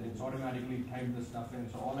 and it's automatically typed this stuff in.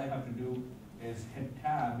 So all I have to do is hit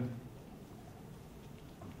tab.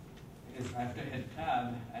 I have to hit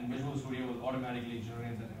tab, and Visual Studio will automatically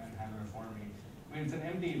generate an event handler for me. I mean, it's an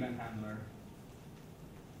empty event handler,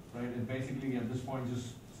 right? It basically at this point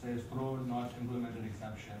just says throw not implemented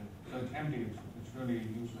exception. So it's empty. It's really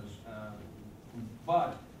useless.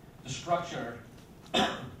 But the structure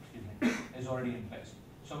is already in place.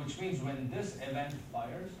 So which means when this event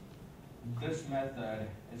fires, this method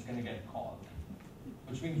is going to get called.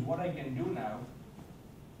 Which means what I can do now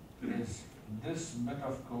is this bit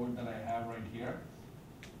of code that I have right here,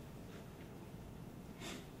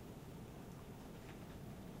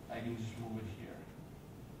 I can just move it here.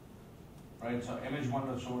 Right, so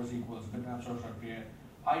image1.source equals bitmap source.create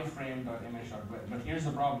iframe.image.width. But here's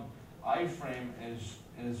the problem. iframe is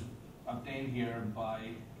obtained here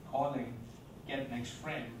by calling get next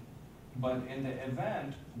frame. But in the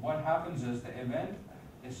event, what happens is the event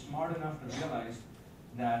is smart enough to realize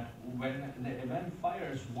that when the event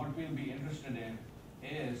fires, what we'll be interested in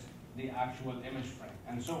is the actual image frame.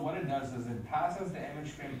 And so what it does is it passes the image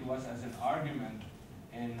frame to us as an argument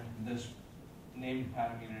in this named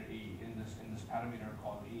parameter E, in this parameter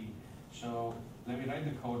called E. So let me write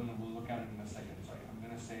the code and we'll look at it in a second. So I'm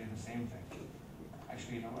going to say the same thing.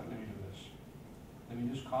 Actually, you know what? Let me do this. Let me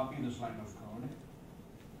just copy this line of code,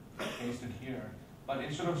 paste it here. But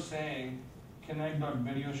instead of saying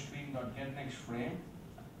connect.videostream.getNextFrame,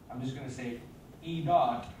 I'm just going to say E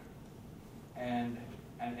dot, and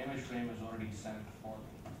an image frame is already sent for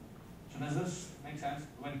me. So does this make sense?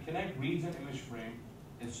 When Connect reads an image frame,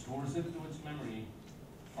 it stores it to its memory,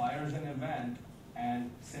 fires an event,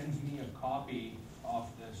 and sends me a copy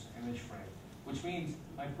of this image frame. Which means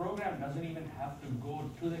my program doesn't even have to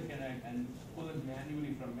go to the Connect and pull it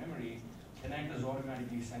manually from memory. Connect is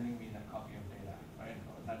automatically sending me that copy of data, right?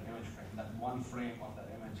 Or that image frame, that one frame of that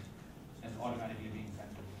image is automatically being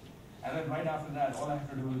sent to me. And then right after that, all I have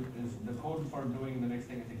to do is the code for doing the next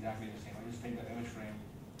thing is exactly the same. I just take that image frame,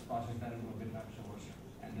 process that into a bitmap source,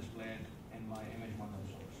 and display it in my image1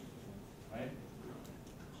 source, right?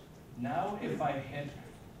 Now if I hit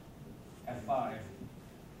F5,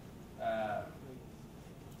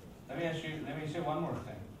 let me say one more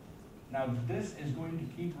thing. Now this is going to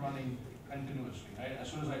keep running continuously, right? As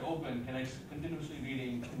soon as I open, Connect's continuously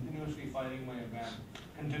reading, continuously firing my event,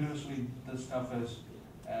 continuously this stuff is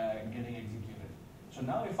getting executed. So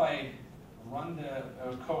now if I run the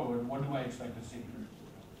code, what do I expect to see?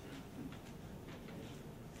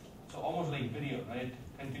 So almost like video, right?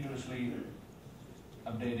 Continuously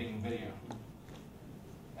updating video.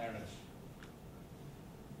 There it is.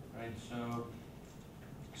 Right,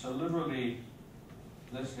 so literally,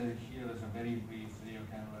 this here is a very brief video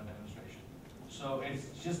camera demonstration. So it's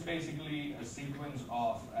just basically a sequence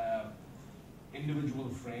of individual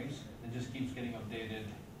frames that just keeps getting updated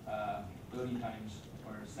 30 times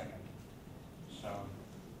per second. So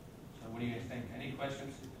what do you guys think? Any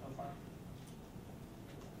questions so far?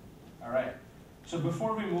 All right. So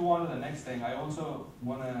before we move on to the next thing, I also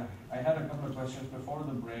I had a couple of questions before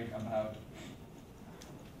the break about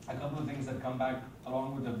a couple of things that come back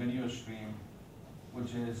along with the video stream,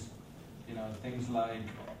 which is, things like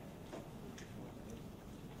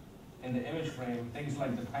in the image frame, things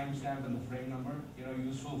like the timestamp and the frame number,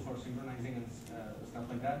 useful for synchronizing and stuff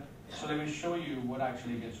like that. So let me show you what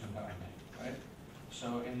actually gets done, right?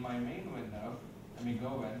 So in my main window, let me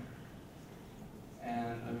go in,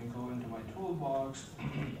 and let me go into my toolbox,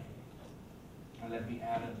 and let me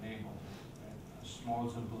add a label, right? A small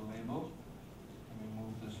simple label. Let me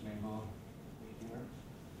move this label here.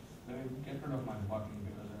 Let me get rid of my button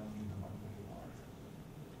because I don't need the button anymore.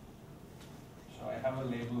 So I have a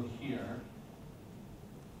label here,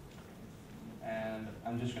 and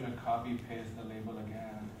I'm just going to copy paste the label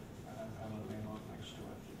again, and I have a label next to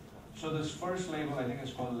it. So this first label, I think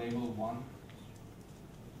is called label 1.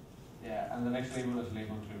 Yeah, and the next label is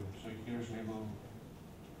label 2. So here's label,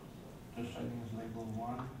 I think is label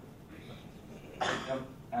 1. Yep,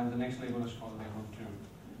 and the next label is called label 2.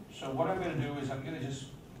 So what I'm going to do is I'm going to just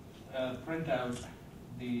print out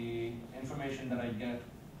the information that I get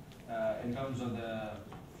in terms of the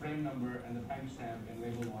frame number and the timestamp in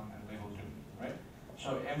label 1 and label 2, right?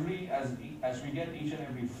 So as we get each and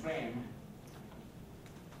every frame,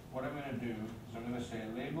 what I'm going to do is I'm going to say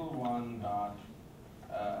label 1 dot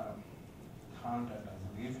content,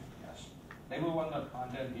 I believe, yes. Label 1 dot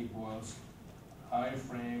content equals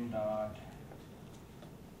iframe dot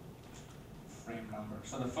frame number.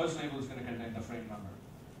 So the first label is going to contain the frame number.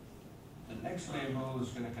 The next label is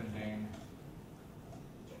going to contain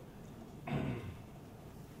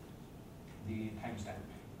the timestamp,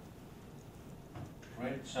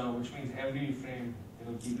 right? So which means every frame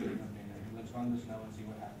it'll keep getting updated. Let's run this now and see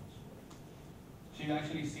what happens. So you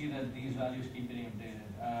actually see that these values keep getting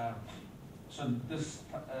updated. So this,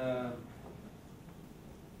 the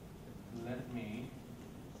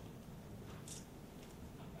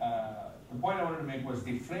point I wanted to make was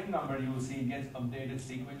the frame number you will see gets updated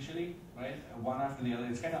sequentially, right? One after the other.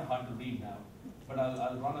 It's kind of hard to read now, but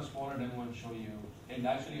I'll run a smaller demo and show you. It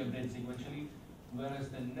actually updates sequentially, whereas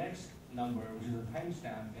the next number, which is a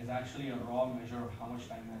timestamp, is actually a raw measure of how much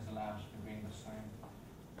time has elapsed between this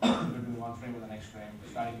time, between one frame and the next frame,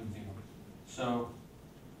 starting with 0. So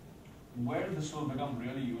where this will become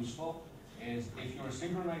really useful is if you're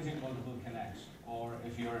synchronizing multiple connects, or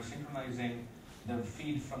if you're synchronizing the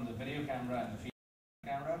feed from the video camera and the feed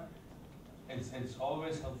camera, it's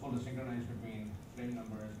always helpful to synchronize between frame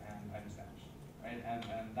numbers and timestamps, right?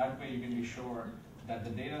 And that way you can be sure that the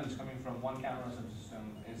data that's coming from one camera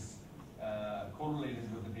subsystem is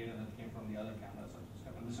correlated with the data that came from the other camera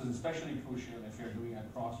subsystem. And this is especially crucial if you're doing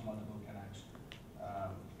across multiple connects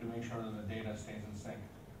to make sure that the data stays in sync.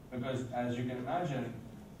 Because as you can imagine,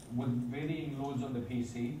 with varying loads on the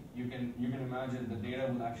PC, you can imagine the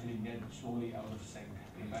data will actually get slowly out of sync,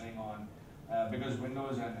 depending on, because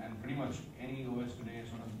Windows and pretty much any OS today is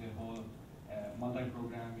sort of the whole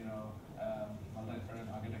multi-program, multi-threaded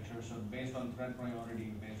architecture. So based on thread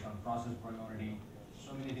priority, based on process priority,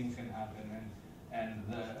 so many things can happen. And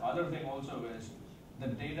the other thing also is the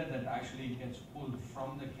data that actually gets pulled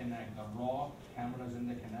from the Connect, the raw cameras in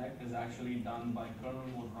the Connect, is actually done by kernel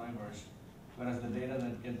mode drivers, whereas the data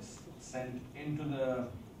that gets sent into the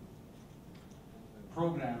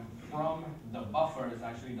program from the buffer is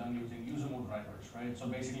actually done using user mode drivers, right? So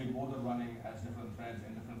basically both are running as different threads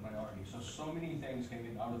in different priorities. So many things can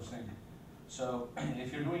get out of sync. So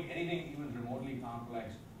if you're doing anything even remotely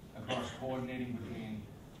complex across coordinating between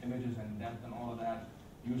images and depth and all of that,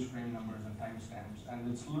 use frame numbers and timestamps.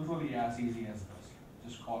 And it's literally as easy as this.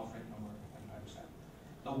 Just call frame number and timestamp.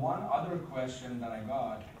 The one other question that I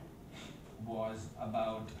got was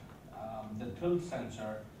about the tilt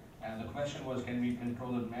sensor, and the question was, can we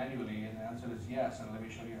control it manually? And the answer is yes, and let me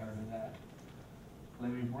show you how to do that.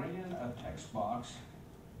 Let me bring in a text box.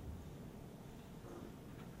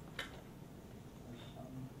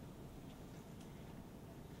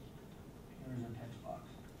 Here's a text box.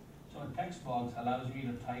 So a text box allows me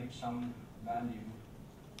to type some value,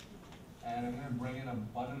 and I'm going to bring in a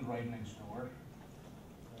button right next door.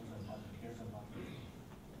 There's a button. Here's a button.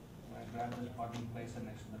 I grab this button, place it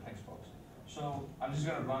next to the text box. So I'm just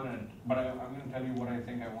going to run it, but I'm going to tell you what I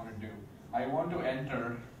think I want to do. I want to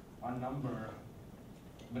enter a number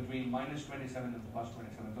between -27 and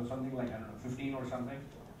 +27, so something like, I don't know, 15 or something,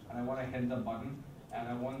 and I want to hit the button, and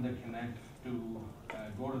I want the Connect to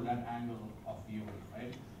go to that angle of view,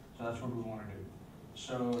 right? So that's what we want to do.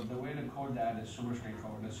 So the way to code that is super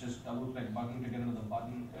straightforward. Let's just double-click button to get into the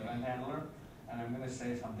button event handler, and I'm going to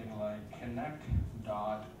say something like connect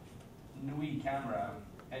dot NUI camera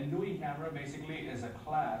And NUI camera basically is a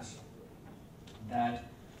class that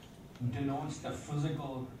denotes the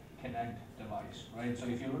physical Connect device, right? So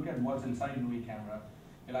if you look at what's inside NUI camera,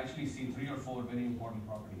 you'll actually see 3 or 4 very important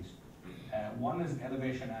properties. One is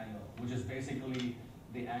elevation angle, which is basically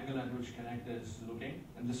the angle at which Connect is looking,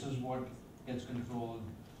 and this is what gets controlled.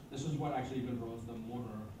 This is what actually controls the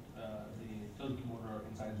motor, the tilt motor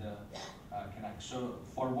inside the Connect. So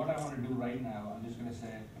for what I want to do right now, I'm just going to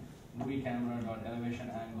say NUI camera dot elevation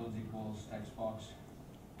angles equals text box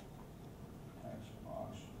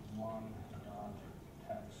 1 dot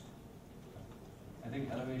text. I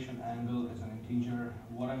think elevation angle is an integer.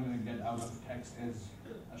 What I'm going to get out of text is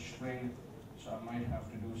a string, so I might have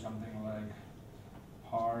to do something like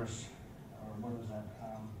parse, or what was that?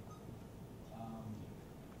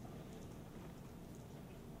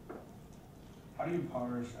 How do you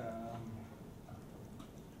parse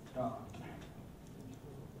dot?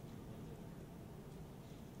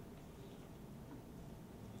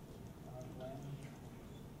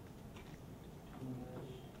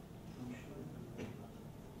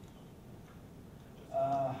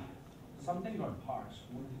 Something dot parse.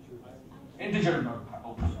 Integer dot parse.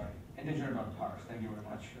 Oh, sorry. Integer dot parse. Thank you very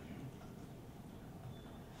much.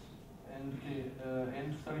 And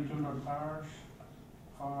int32 dot parse.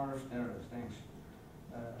 Parse. There it is. Thanks.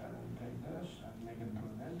 And then take this and make it into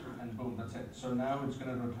an int, and boom, that's it. So now it's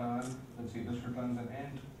going to return. Let's see. This returns an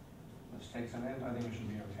int. This takes an int. I think it should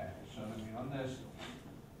be okay. So let me run this,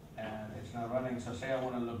 and it's now running. So say I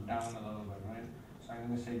want to look down a little bit, right? So I'm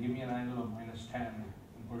going to say, give me an angle of -10.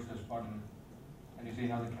 Push this button, and you see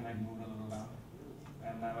how the Connect moved a little down.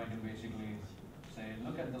 And now I can basically say,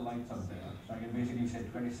 look at the lights up there. So I can basically say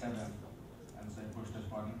 27 and say push this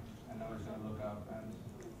button, and now it's going to look up and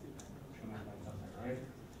show me the lights up there, right?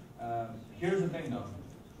 Here's the thing though.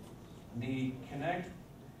 The Connect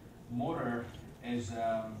motor is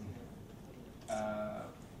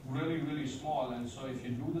really, really small, and so if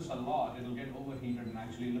you do this a lot, it'll get overheated and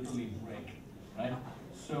actually literally break, right?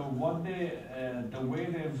 So what the way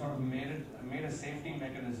they've sort of made a safety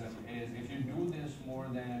mechanism is if you do this more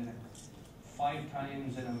than 5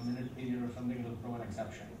 times in a minute period or something, it'll throw an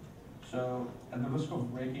exception. So at the risk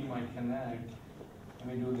of breaking my Connect, let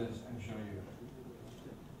me do this and show you.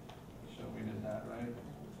 So we did that, right?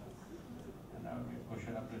 And now we push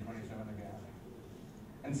it up to 27 again.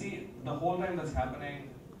 And see, the whole time that's happening,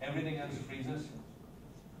 everything else freezes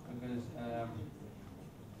because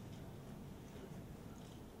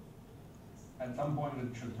at some point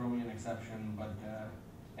it should throw me an exception, but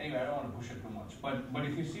anyway, I don't want to push it too much. But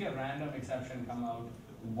if you see a random exception come out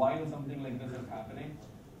while something like this is happening,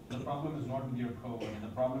 the problem is not with your code.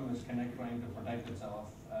 The problem is Connect trying to protect itself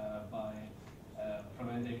by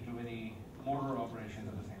preventing too many motor operations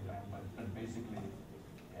at the same time. But basically,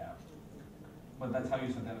 yeah. But that's how you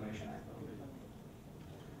set the elevation angle.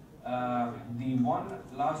 The one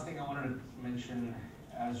last thing I wanted to mention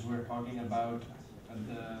as we're talking about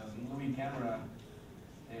the NUI camera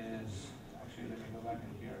is, actually let me go back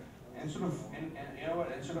in here.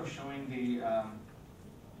 Instead of showing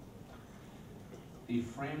the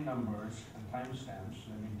frame numbers and timestamps,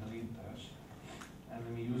 let me delete this and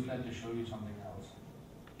let me use that to show you something else.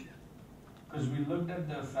 Because we looked at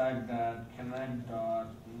the fact that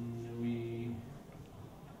Connect.NUI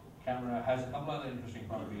camera has a couple other interesting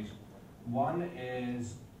properties. One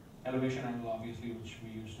is elevation angle, obviously, which we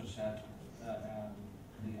used to set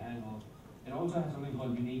the angle. It also has something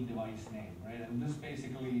called unique device name, right? And this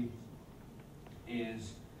basically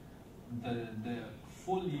is the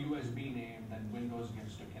full USB name that Windows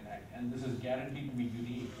gives to Connect, and this is guaranteed to be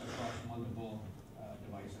unique across multiple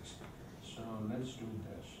devices. So let's do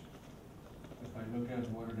this. If I look at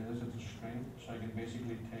what it is, it's a string, so I can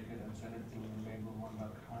basically take it and send it to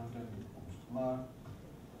label1.content blah.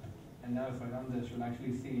 And now if I run this, you'll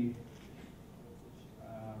actually see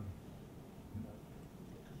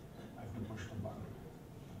I have to push the button.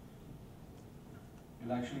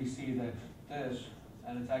 You'll actually see that this,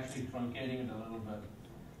 and it's actually truncating it a little bit.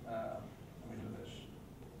 Let me do this.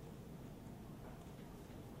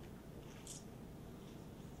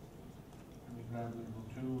 Let me grab label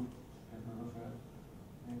 2, get rid of it,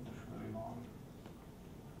 make this really long.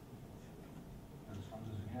 Let's run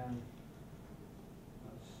this again.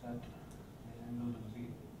 Let's set the angle to 0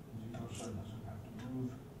 so it doesn't have to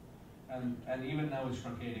move. And even now it's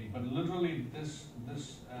truncating, but literally this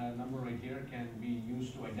number right here can be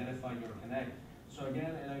used to identify your Connect. So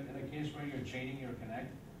again, in a case where you're chaining your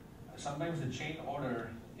Connect, sometimes the chain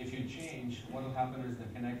order, if you change, what will happen is the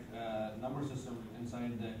Connect number system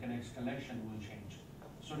inside the Connect's collection will change.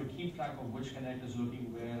 So to keep track of which Connect is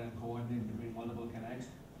looking where and coordinate between multiple Connects,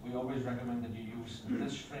 we we always recommend that you use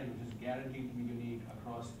this string, which is guaranteed to be unique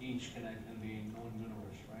across each connect in the known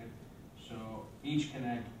universe, right? So each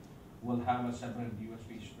connect will have a separate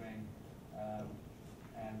USB string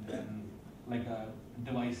and then like a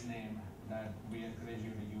device name that we encourage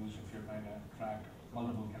you to use if you're trying to track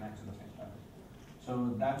multiple connects at the same time.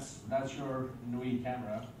 So that's your NUI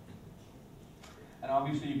camera. And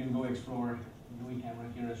obviously you can go explore NUI camera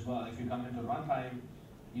here as well. If you come into runtime,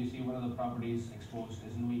 you see one of the properties exposed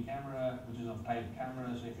is NUI camera, which is of type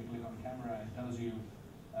camera. So if you click on camera, it tells you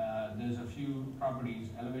there's a few properties,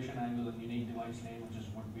 elevation angle and unique device name, which is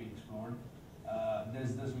what we explored.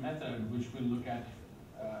 There's this method, which we'll look at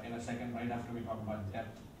in a second, right after we talk about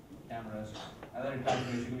depth cameras. And then it has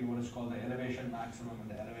basically what is called the elevation maximum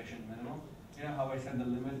and the elevation minimum. You know how I said the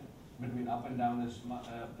limit between up and down is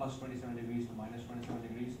plus 27 degrees to minus 27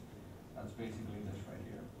 degrees? That's basically this right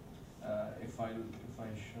here. If I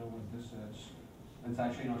show what this is, it's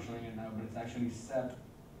actually not showing it now, but it's actually set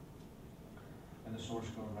in the source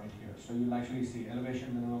code right here. So you'll actually see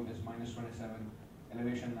elevation minimum is minus 27,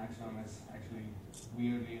 elevation maximum is actually,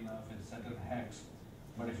 weirdly enough, it's set in hex.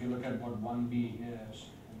 But if you look at what 1B is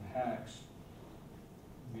in hex,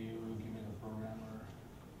 we will give me the programmer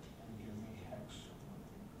and give me hex.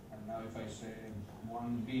 And now if I say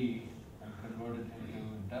 1B and convert it into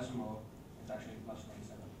decimal, it's actually plus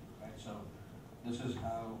 27, right? So this is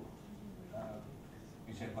how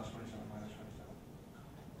we say plus 27 minus 27.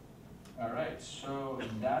 All right, so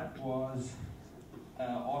that was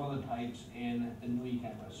all of the types in the NUI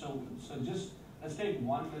camera. So just let's take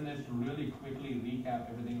 1 minute to really quickly recap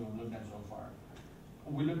everything we've looked at so far.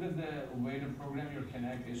 We looked at the way to program your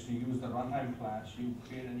Connect is to use the runtime class. You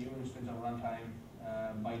create a new instance of runtime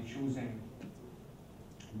by choosing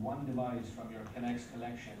one device from your Connects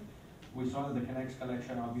collection. We saw that the Connects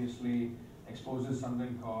collection obviously exposes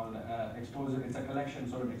something called, it's a collection,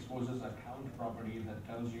 so it exposes a count property that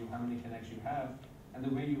tells you how many connects you have. And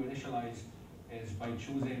the way you initialize is by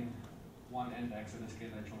choosing one index. In this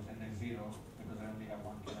case, I chose index 0 because I only have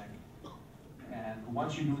one connect. And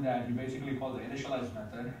once you do that, you basically call the initialize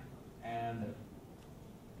method. And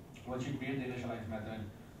once you create the initialize method,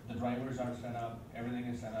 the drivers are set up, everything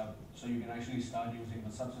is set up, so you can actually start using the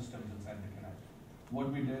subsystems inside the Connect.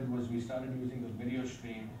 What we did was we started using the video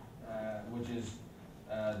stream, which is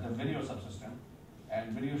the video subsystem.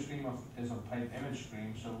 And video stream is of type image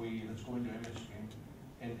stream, so let's go into image stream.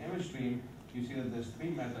 In image stream, you see that there's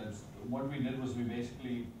three methods. What we did was we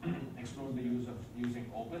basically explored the use of using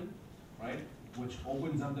open, right? Which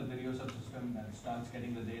opens up the video subsystem and starts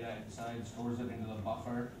getting the data inside, stores it into the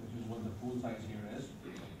buffer, which is what the pool size here is.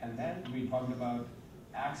 And then we talked about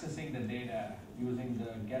accessing the data using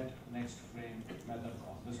the get next frame method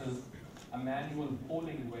call. This is a manual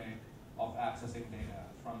polling way of accessing data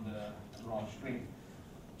from the raw stream.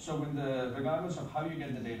 So regardless of how you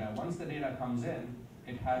get the data, once the data comes in,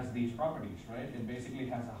 it has these properties, right? It basically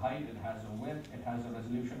has a height, it has a width, it has a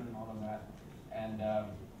resolution and all of that. And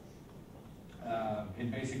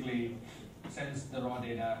it basically sends the raw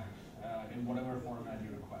data in whatever format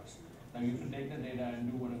you request. Now you can take the data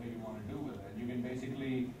and do whatever you want to do with it. You can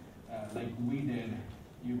basically, like we did,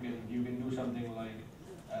 you can do something like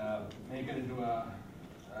make it into a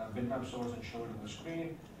bitmap source and show it on the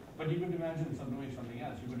screen. But you could imagine doing something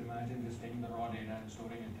else. You could imagine just taking the raw data and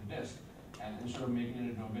storing it to disk. And instead of making it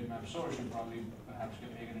into a bitmap source, you probably perhaps can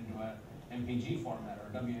make it into a MPG format or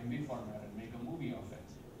WMV format and make a movie of it.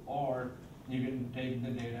 Or you can take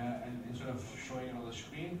the data and instead of showing it on the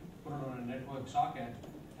screen, put it on a network socket,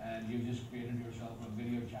 and you've just created yourself a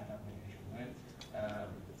video chat application, right?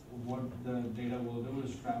 What the data will do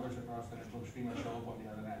is traverse across the network stream and show up on the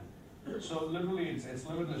other end. So literally, it's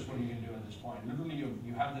limitless what you can do at this point. Literally,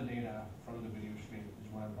 you have the data from the video stream,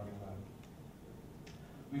 is what I'm talking about.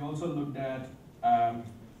 We also looked at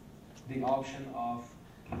the option of,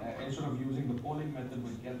 instead of using the polling method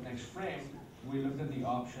with get next frame, we looked at the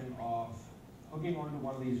option of hooking onto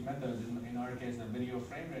one of these methods, in our case, the video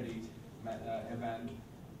frame ready event,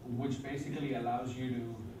 which basically allows you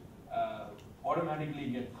to automatically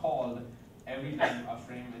get called every time a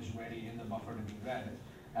frame is ready in the buffer to be read.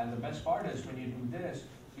 And the best part is when you do this,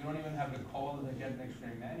 you don't even have to call the get next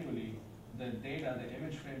frame manually. The data, the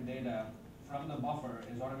image frame data from the buffer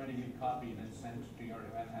is automatically copied and sent to your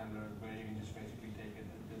event handler, where you can just basically take it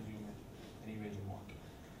and consume it any way you want.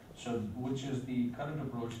 So, which is the current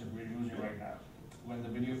approach that we're using right now. When the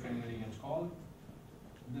video frame ready gets called,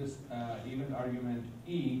 this event argument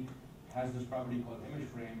E has this property called image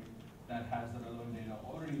frame that has the relevant data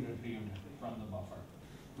already retrieved from the buffer.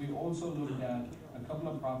 We also looked at a couple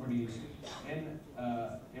of properties in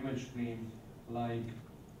image stream, like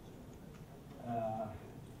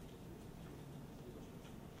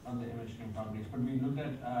not the image stream properties, but we looked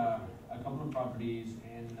at a couple of properties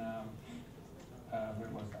in, where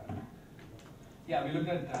was that? Yeah, we looked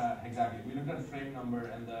at, exactly, we looked at frame number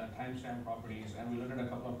and the timestamp properties, and we looked at a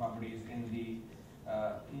couple of properties in the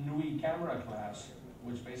NUI camera class,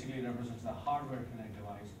 which basically represents the hardware connect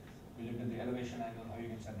device. We looked at the elevation angle, how you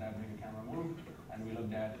can set that, make the camera move, and we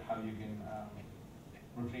looked at how you can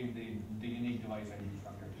retrieve the unique device ID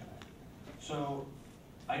from your connect. So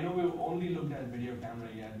I know we've only looked at video camera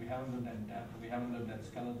yet. We haven't looked at depth. We haven't looked at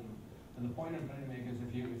skeleton. But the point I'm trying to make is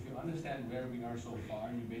if you understand where we are so far,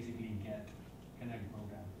 you basically get connect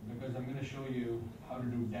program. Because I'm going to show you how to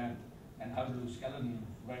do depth and how to do skeleton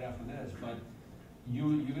right after this. But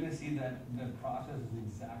you're going to see that the process is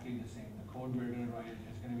exactly the same. The code we're going to write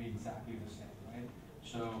is going to be exactly the same, right?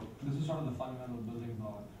 So this is sort of the fundamental building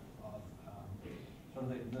block of sort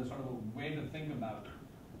of the way to think about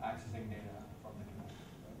accessing data from the connect.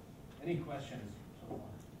 Right? Any questions so far?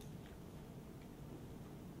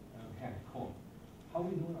 Okay, cool. How are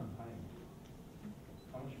we doing on time?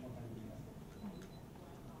 How much more time do we have?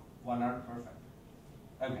 1 hour, perfect.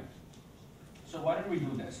 Okay. So why don't we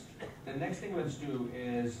do this? The next thing let's do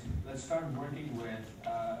is let's start working with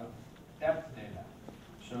depth data.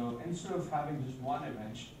 So instead of having just one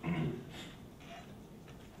image,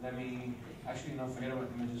 let me actually forget about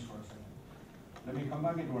images for a second. Let me come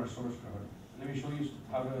back into our source code. Let me show you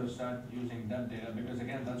how to start using depth data, because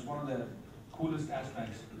again, that's one of the coolest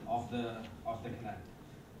aspects of the Connect.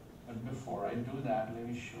 But before I do that, let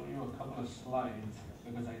me show you a couple of slides,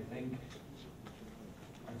 because I think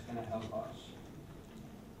it's going to help us.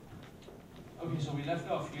 Okay, so we left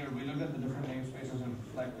off here. We looked at the different namespaces in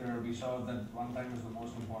Reflector. We saw that runtime is the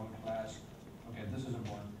most important class. Okay, this is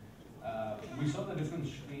important. We saw the different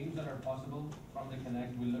streams that are possible from the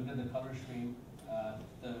Connect. We looked at the color stream.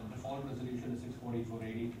 The default resolution is 640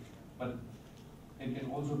 480, but it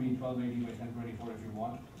can also be 1280 by 1024 if you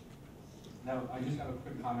want. Now, I just have a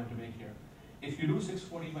quick comment to make here. If you do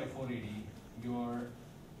 640 by 480, your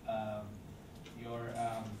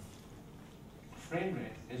frame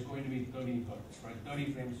rate is going to be 30 hertz, right?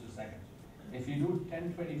 30 frames per second. If you do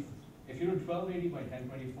 1280 by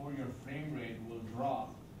 1024, your frame rate will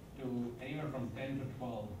drop to anywhere from 10 to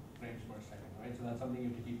 12 frames per second, right? So that's something you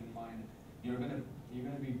have to keep in mind. You're gonna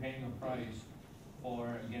be paying a price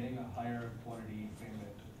for getting a higher quality frame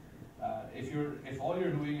rate. If all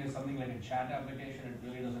you're doing is something like a chat application, it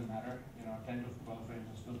really doesn't matter. 10 to 12 frames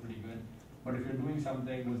is still pretty good. But if you're doing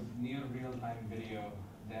something with near real-time video,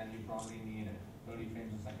 then you probably need 30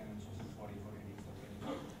 frames a second, and so 640, 480 is the way to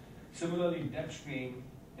go. Similarly, depth stream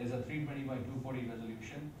is a 320 by 240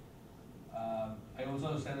 resolution. I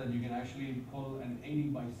also said that you can actually pull an 80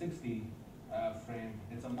 by 60 frame.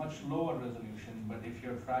 It's a much lower resolution, but if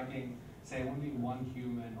you're tracking, say, only one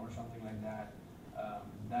human or something like that,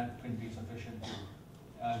 that could be sufficient too.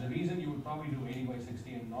 The reason you would probably do 80 by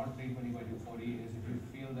 60 and not 320 by 240 is if you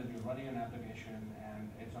feel that you're running an application and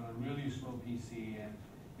it's on a really slow PC and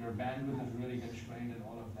your bandwidth is really constrained and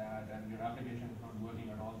all of that, and your application is not working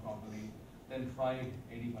at all properly, then try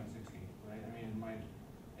 80 by 60, right? I mean,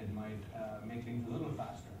 it might make things a little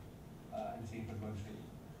faster and see if it works for you.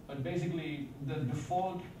 But basically, the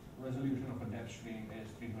default resolution of a depth stream is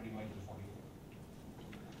 320 by 240.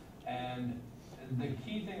 And the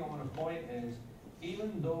key thing I want to point is,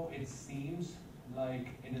 even though it seems like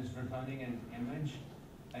it is returning an image,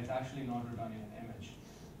 it's actually not returning an image.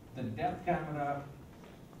 The depth camera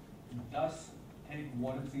does take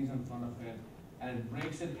what it sees in front of it and it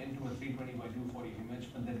breaks it into a 320 by 240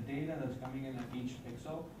 image, but the data that's coming in at each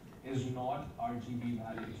pixel is not RGB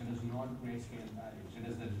values, it is not grayscale values, it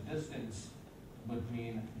is the distance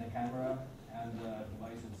between the camera and the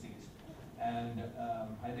device it sees. And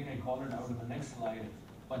I think I called it out in the next slide,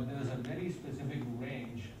 but there is a very specific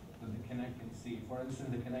range that the Connect can see. For instance,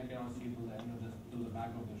 the Connect cannot see to the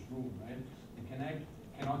back of this room, right? The Connect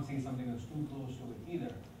cannot see something that's too close to it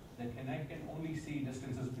either. The Connect can only see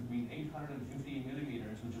distances between 850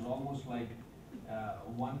 millimeters, which is almost like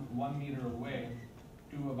 1 meter away,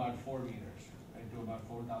 to about 4 meters, right? To about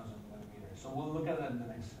 4,000 millimeters. So we'll look at that in the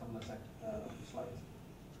next couple of slides.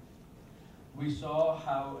 We saw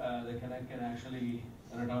how the Connect can actually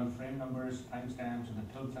return frame numbers, timestamps, and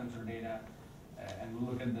the tilt sensor data, and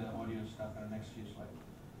we'll look at the audio stuff in the next few slides.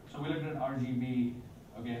 So we looked at RGB,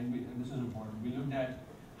 again, and this is important. We looked at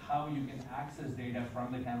how you can access data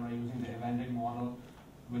from the camera using the eventing model.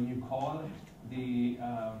 When you call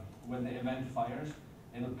when the event fires,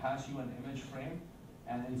 it'll pass you an image frame,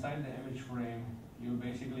 and inside the image frame, you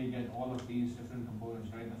basically get all of these different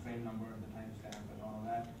components, right? The frame number, the timestamp, and all of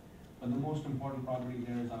that. But the most important property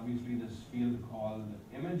there is obviously this field called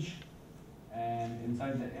image, and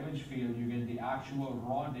inside the image field, you get the actual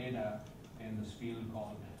raw data in this field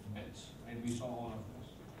called bits. Right? We saw all of this.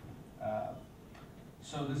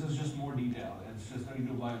 So this is just more detail. It's just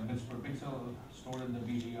 32 bits per pixel stored in the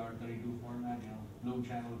BGR32 format. You know, blue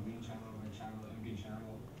channel, green channel, red channel, empty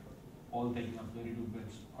channel, all taking up 32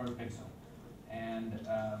 bits per pixel. And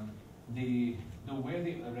the way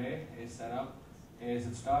the array is set up is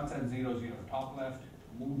it starts at 0, 0, top left,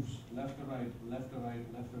 moves left to right, left to right,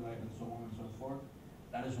 left to right, and so on and so forth.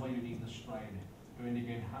 That is why you need the stride to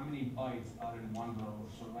indicate how many bytes are in one row.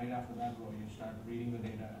 So right after that row, you start reading the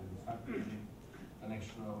data and start reading the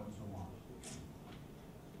next row and so on.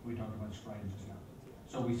 We talked about stride just now.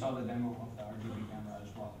 So we saw the demo of the RGB camera as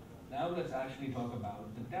well. Now let's actually talk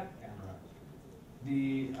about the depth camera.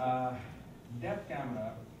 The depth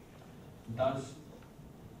camera does,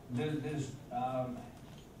 there's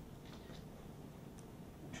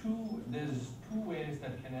two ways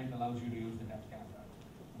that Kinect allows you to use the depth camera.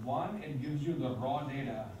 One, it gives you the raw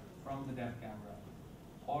data from the depth camera.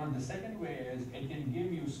 Or the second way is it can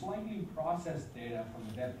give you slightly processed data from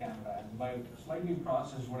the depth camera. And by slightly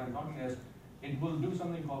processed, what I'm talking is it will do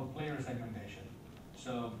something called player segmentation.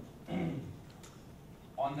 So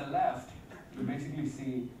on the left, you basically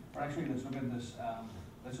see, or actually let's look at this,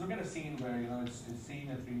 let's look at a scene where it's seeing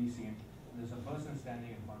a 3D scene, and there's a person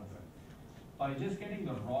standing in front of it. By just getting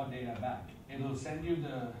the raw data back, it'll send you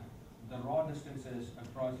the raw distances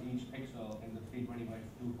across each pixel in the 320 by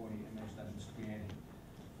 240 image that it's creating.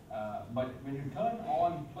 But when you turn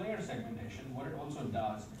on player segmentation, what it also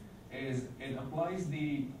does is it applies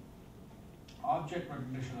the object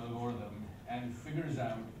recognition algorithm and figures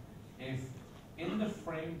out if in the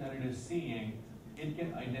frame that it is seeing, it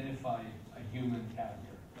can identify a human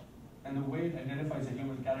character. And the way it identifies a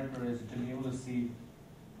human character is to be able to see,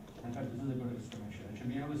 in fact, this is a good estimation, it should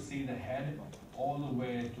be able to see the head all the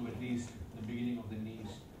way to at least the beginning of the knees.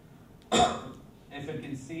 If it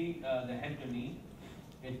can see the head to knee,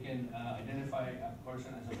 it can identify a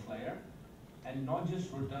person as a player, and not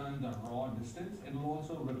just return the raw distance, it will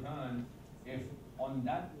also return if on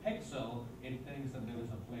that pixel it thinks that there is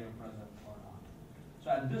a player present or not.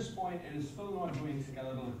 So at this point, it is still not doing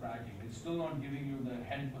skeletal tracking. It's still not giving you the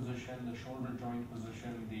head position, the shoulder joint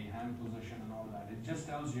position, the hand position, and all that. It just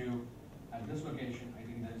tells you, at this location, I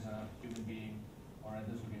think there's a human being, or at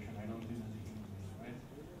this location, I don't think there's a human being, right?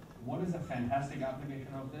 What is a fantastic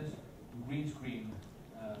application of this? Green screen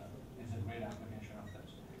is a great application of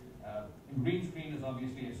this. Green screen is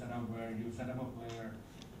obviously a setup where you set up a player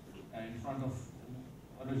in front of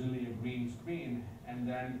originally a green screen, and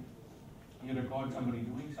then you record somebody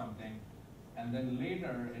doing something, and then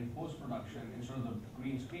later in post-production, instead of the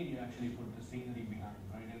green screen, you actually put the scenery behind,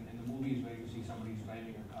 right? In the movies where you see somebody's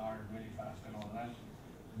driving a car really fast and all that,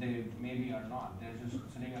 they maybe are not. They're just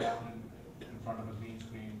sitting around in front of a green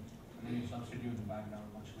screen, and then you substitute the background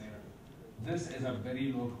much later. This is a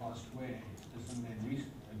very low-cost way to simulate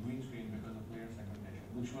a green screen because of player segmentation,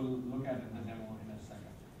 which we'll look at in the demo in a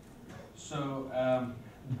second. So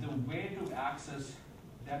the way to access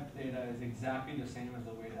depth data is exactly the same as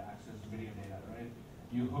the way to access video data, right?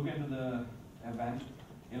 You hook into the event,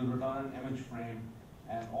 it'll return an image frame,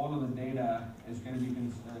 and all of the data is going to be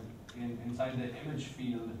inside the image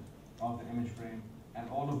field of the image frame, and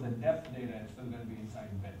all of the depth data is still going to be inside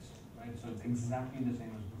bits, right? So it's exactly the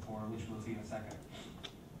same as before, which we'll see in a second.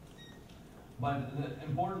 But the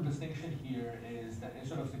important distinction here is that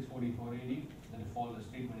instead of 640, 480, the default is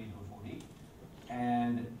 320 to 40.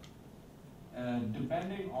 And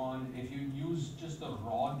depending on if you use just the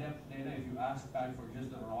raw depth data, if you ask back for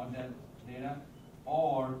just the raw depth data,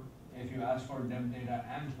 or if you ask for depth data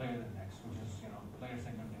and player index, which is player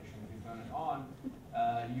segmentation, if you turn it on,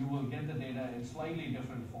 you will get the data in slightly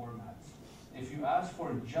different formats. If you ask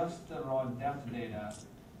for just the raw depth data,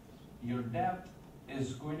 your depth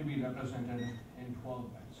is going to be represented in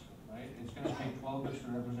 12 bits, right? It's going to take 12 bits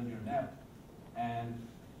to represent your depth, and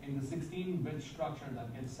in the 16-bit structure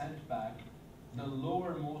that gets sent back, the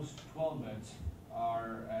lowermost 12 bits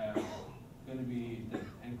are going to be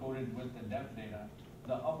encoded with the depth data.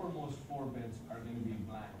 The uppermost 4 bits are going to be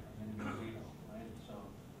blank, are going to be 0, right? So,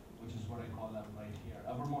 which is what I call that right here.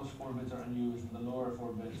 Uppermost 4 bits are unused, and the lower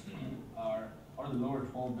 4 bits are, or the lower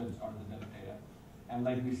 12 bits are the depth data. And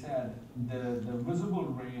like we said, the visible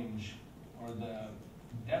range, or the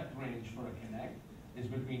depth range for a Kinect is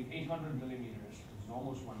between 800 millimeters, which is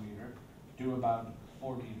almost 1 meter, to about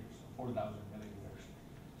 4 meters, 4,000 millimeters.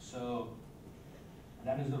 So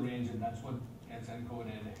that is the range, and that's what gets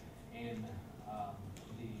encoded in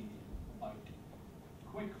the byte.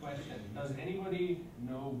 Quick question, does anybody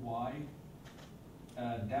know why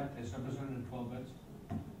depth is represented in 12 bits?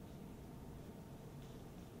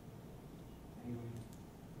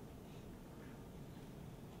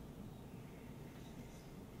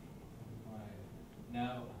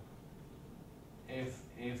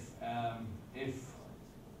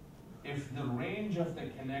 if the range of the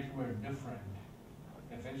connect were different,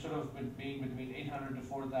 if instead of it being between 800 to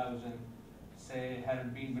 4,000, say had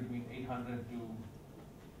it been between 800 to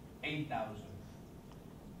 8,000,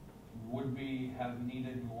 would we have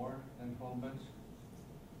needed more than 12 bits?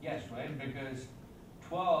 Yes, right? Because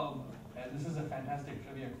 12, and this is a fantastic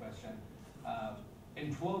trivia question,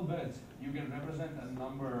 in 12 bits, you can represent a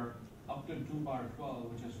number up to 2 power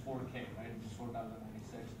 12, which is 4K, right? Which is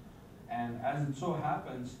 4096. And as it so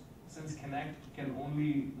happens, since Connect can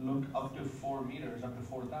only look up to 4 meters, up to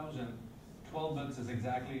 4,000, 12 bits is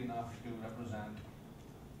exactly enough to represent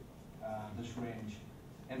this range.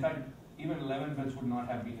 In fact, even 11 bits would not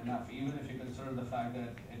have been enough, even if you consider the fact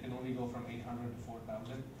that it can only go from 800 to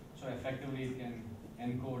 4,000. So effectively, it can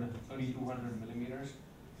encode 3,200 millimeters.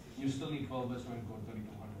 You still need 12 bits to encode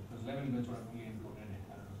 3,200, because 11 bits were only encoded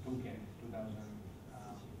 2K,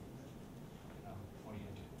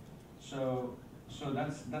 2048. So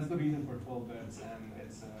that's the reason for 12 bits, and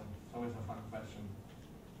it's always a fun question.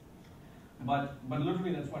 But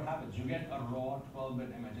literally that's what happens. You get a raw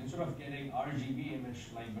 12-bit image. Instead of getting RGB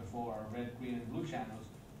image like before, red, green, and blue channels,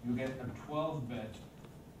 you get a 12-bit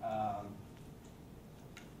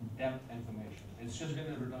depth information. It's just going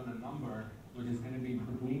to return a number which is going to be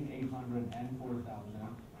between 800 and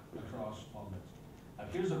 4,000 across 12 bits. Now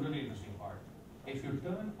here's the really interesting part. If you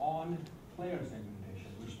turn on player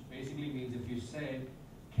segmentation, which basically means if you say,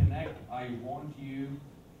 Connect, I want you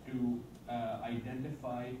to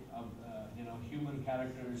identify human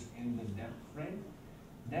characters in the depth frame,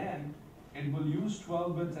 then it will use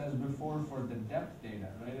 12 bits as before for the depth data,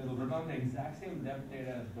 right? It will return the exact same depth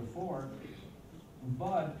data as before,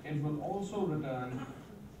 but it will also return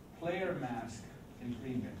player mask in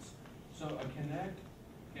 3 bits. So a Connect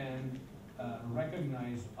can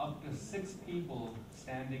recognize up to 6 people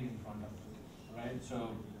standing in front of it, right?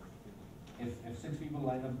 So if 6 people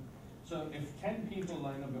line up, so if 10 people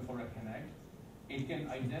line up before a Connect, it can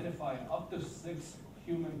identify up to 6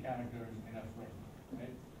 human characters in a frame,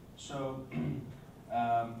 right? So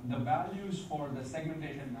the values for the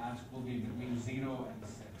segmentation mask will be between 0 and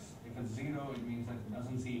 6. If it's 0, it means that it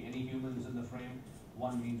doesn't see any humans in the frame.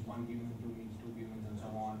 1 means 1 human, 2 means 2 humans, and so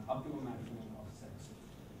on, up to a maximum of 6.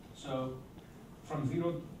 So from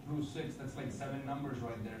 0 through 6, that's like 7 numbers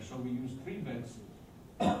right there. So we use 3 bits,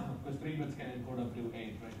 because 3 bits can encode up to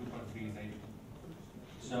 8, right? 2 plus 3 is 8.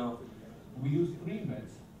 So we use 3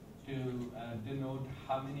 bits to denote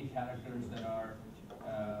how many characters that are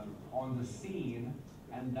on the scene,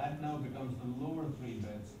 and that now becomes the lower 3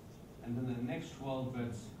 bits, and then the next 12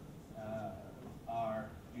 bits are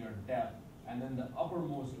your depth, and then the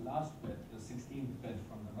uppermost last bit, the 16th bit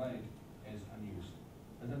from the right, is unused.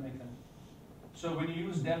 Does that make sense? So when you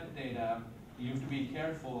use depth data, you have to be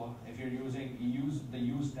careful if you're using the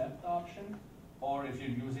use depth option, or if you're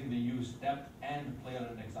using the use depth and player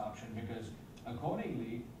index option, because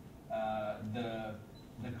accordingly, the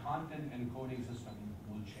content encoding system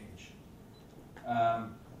will change.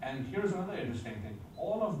 And here's another interesting thing.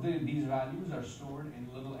 All of these values are stored in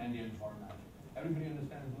little endian format. Everybody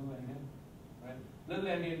understands little endian, right? Little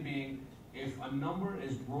endian being, if a number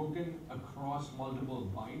is broken across multiple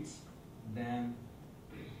bytes, then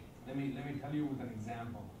let me tell you with an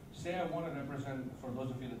example. Say I want to represent, for those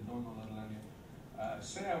of you that don't know little endian,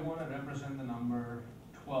 say I want to represent the number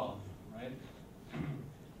 12, right?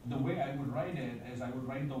 The way I would write it is I would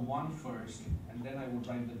write the 1 first, and then I would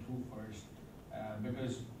write the 2 first,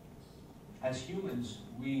 because as humans,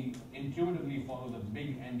 we intuitively follow the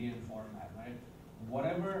big endian format, right?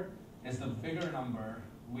 Whatever is the bigger number,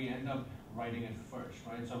 we end up writing it first,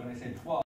 right? So when I say 12,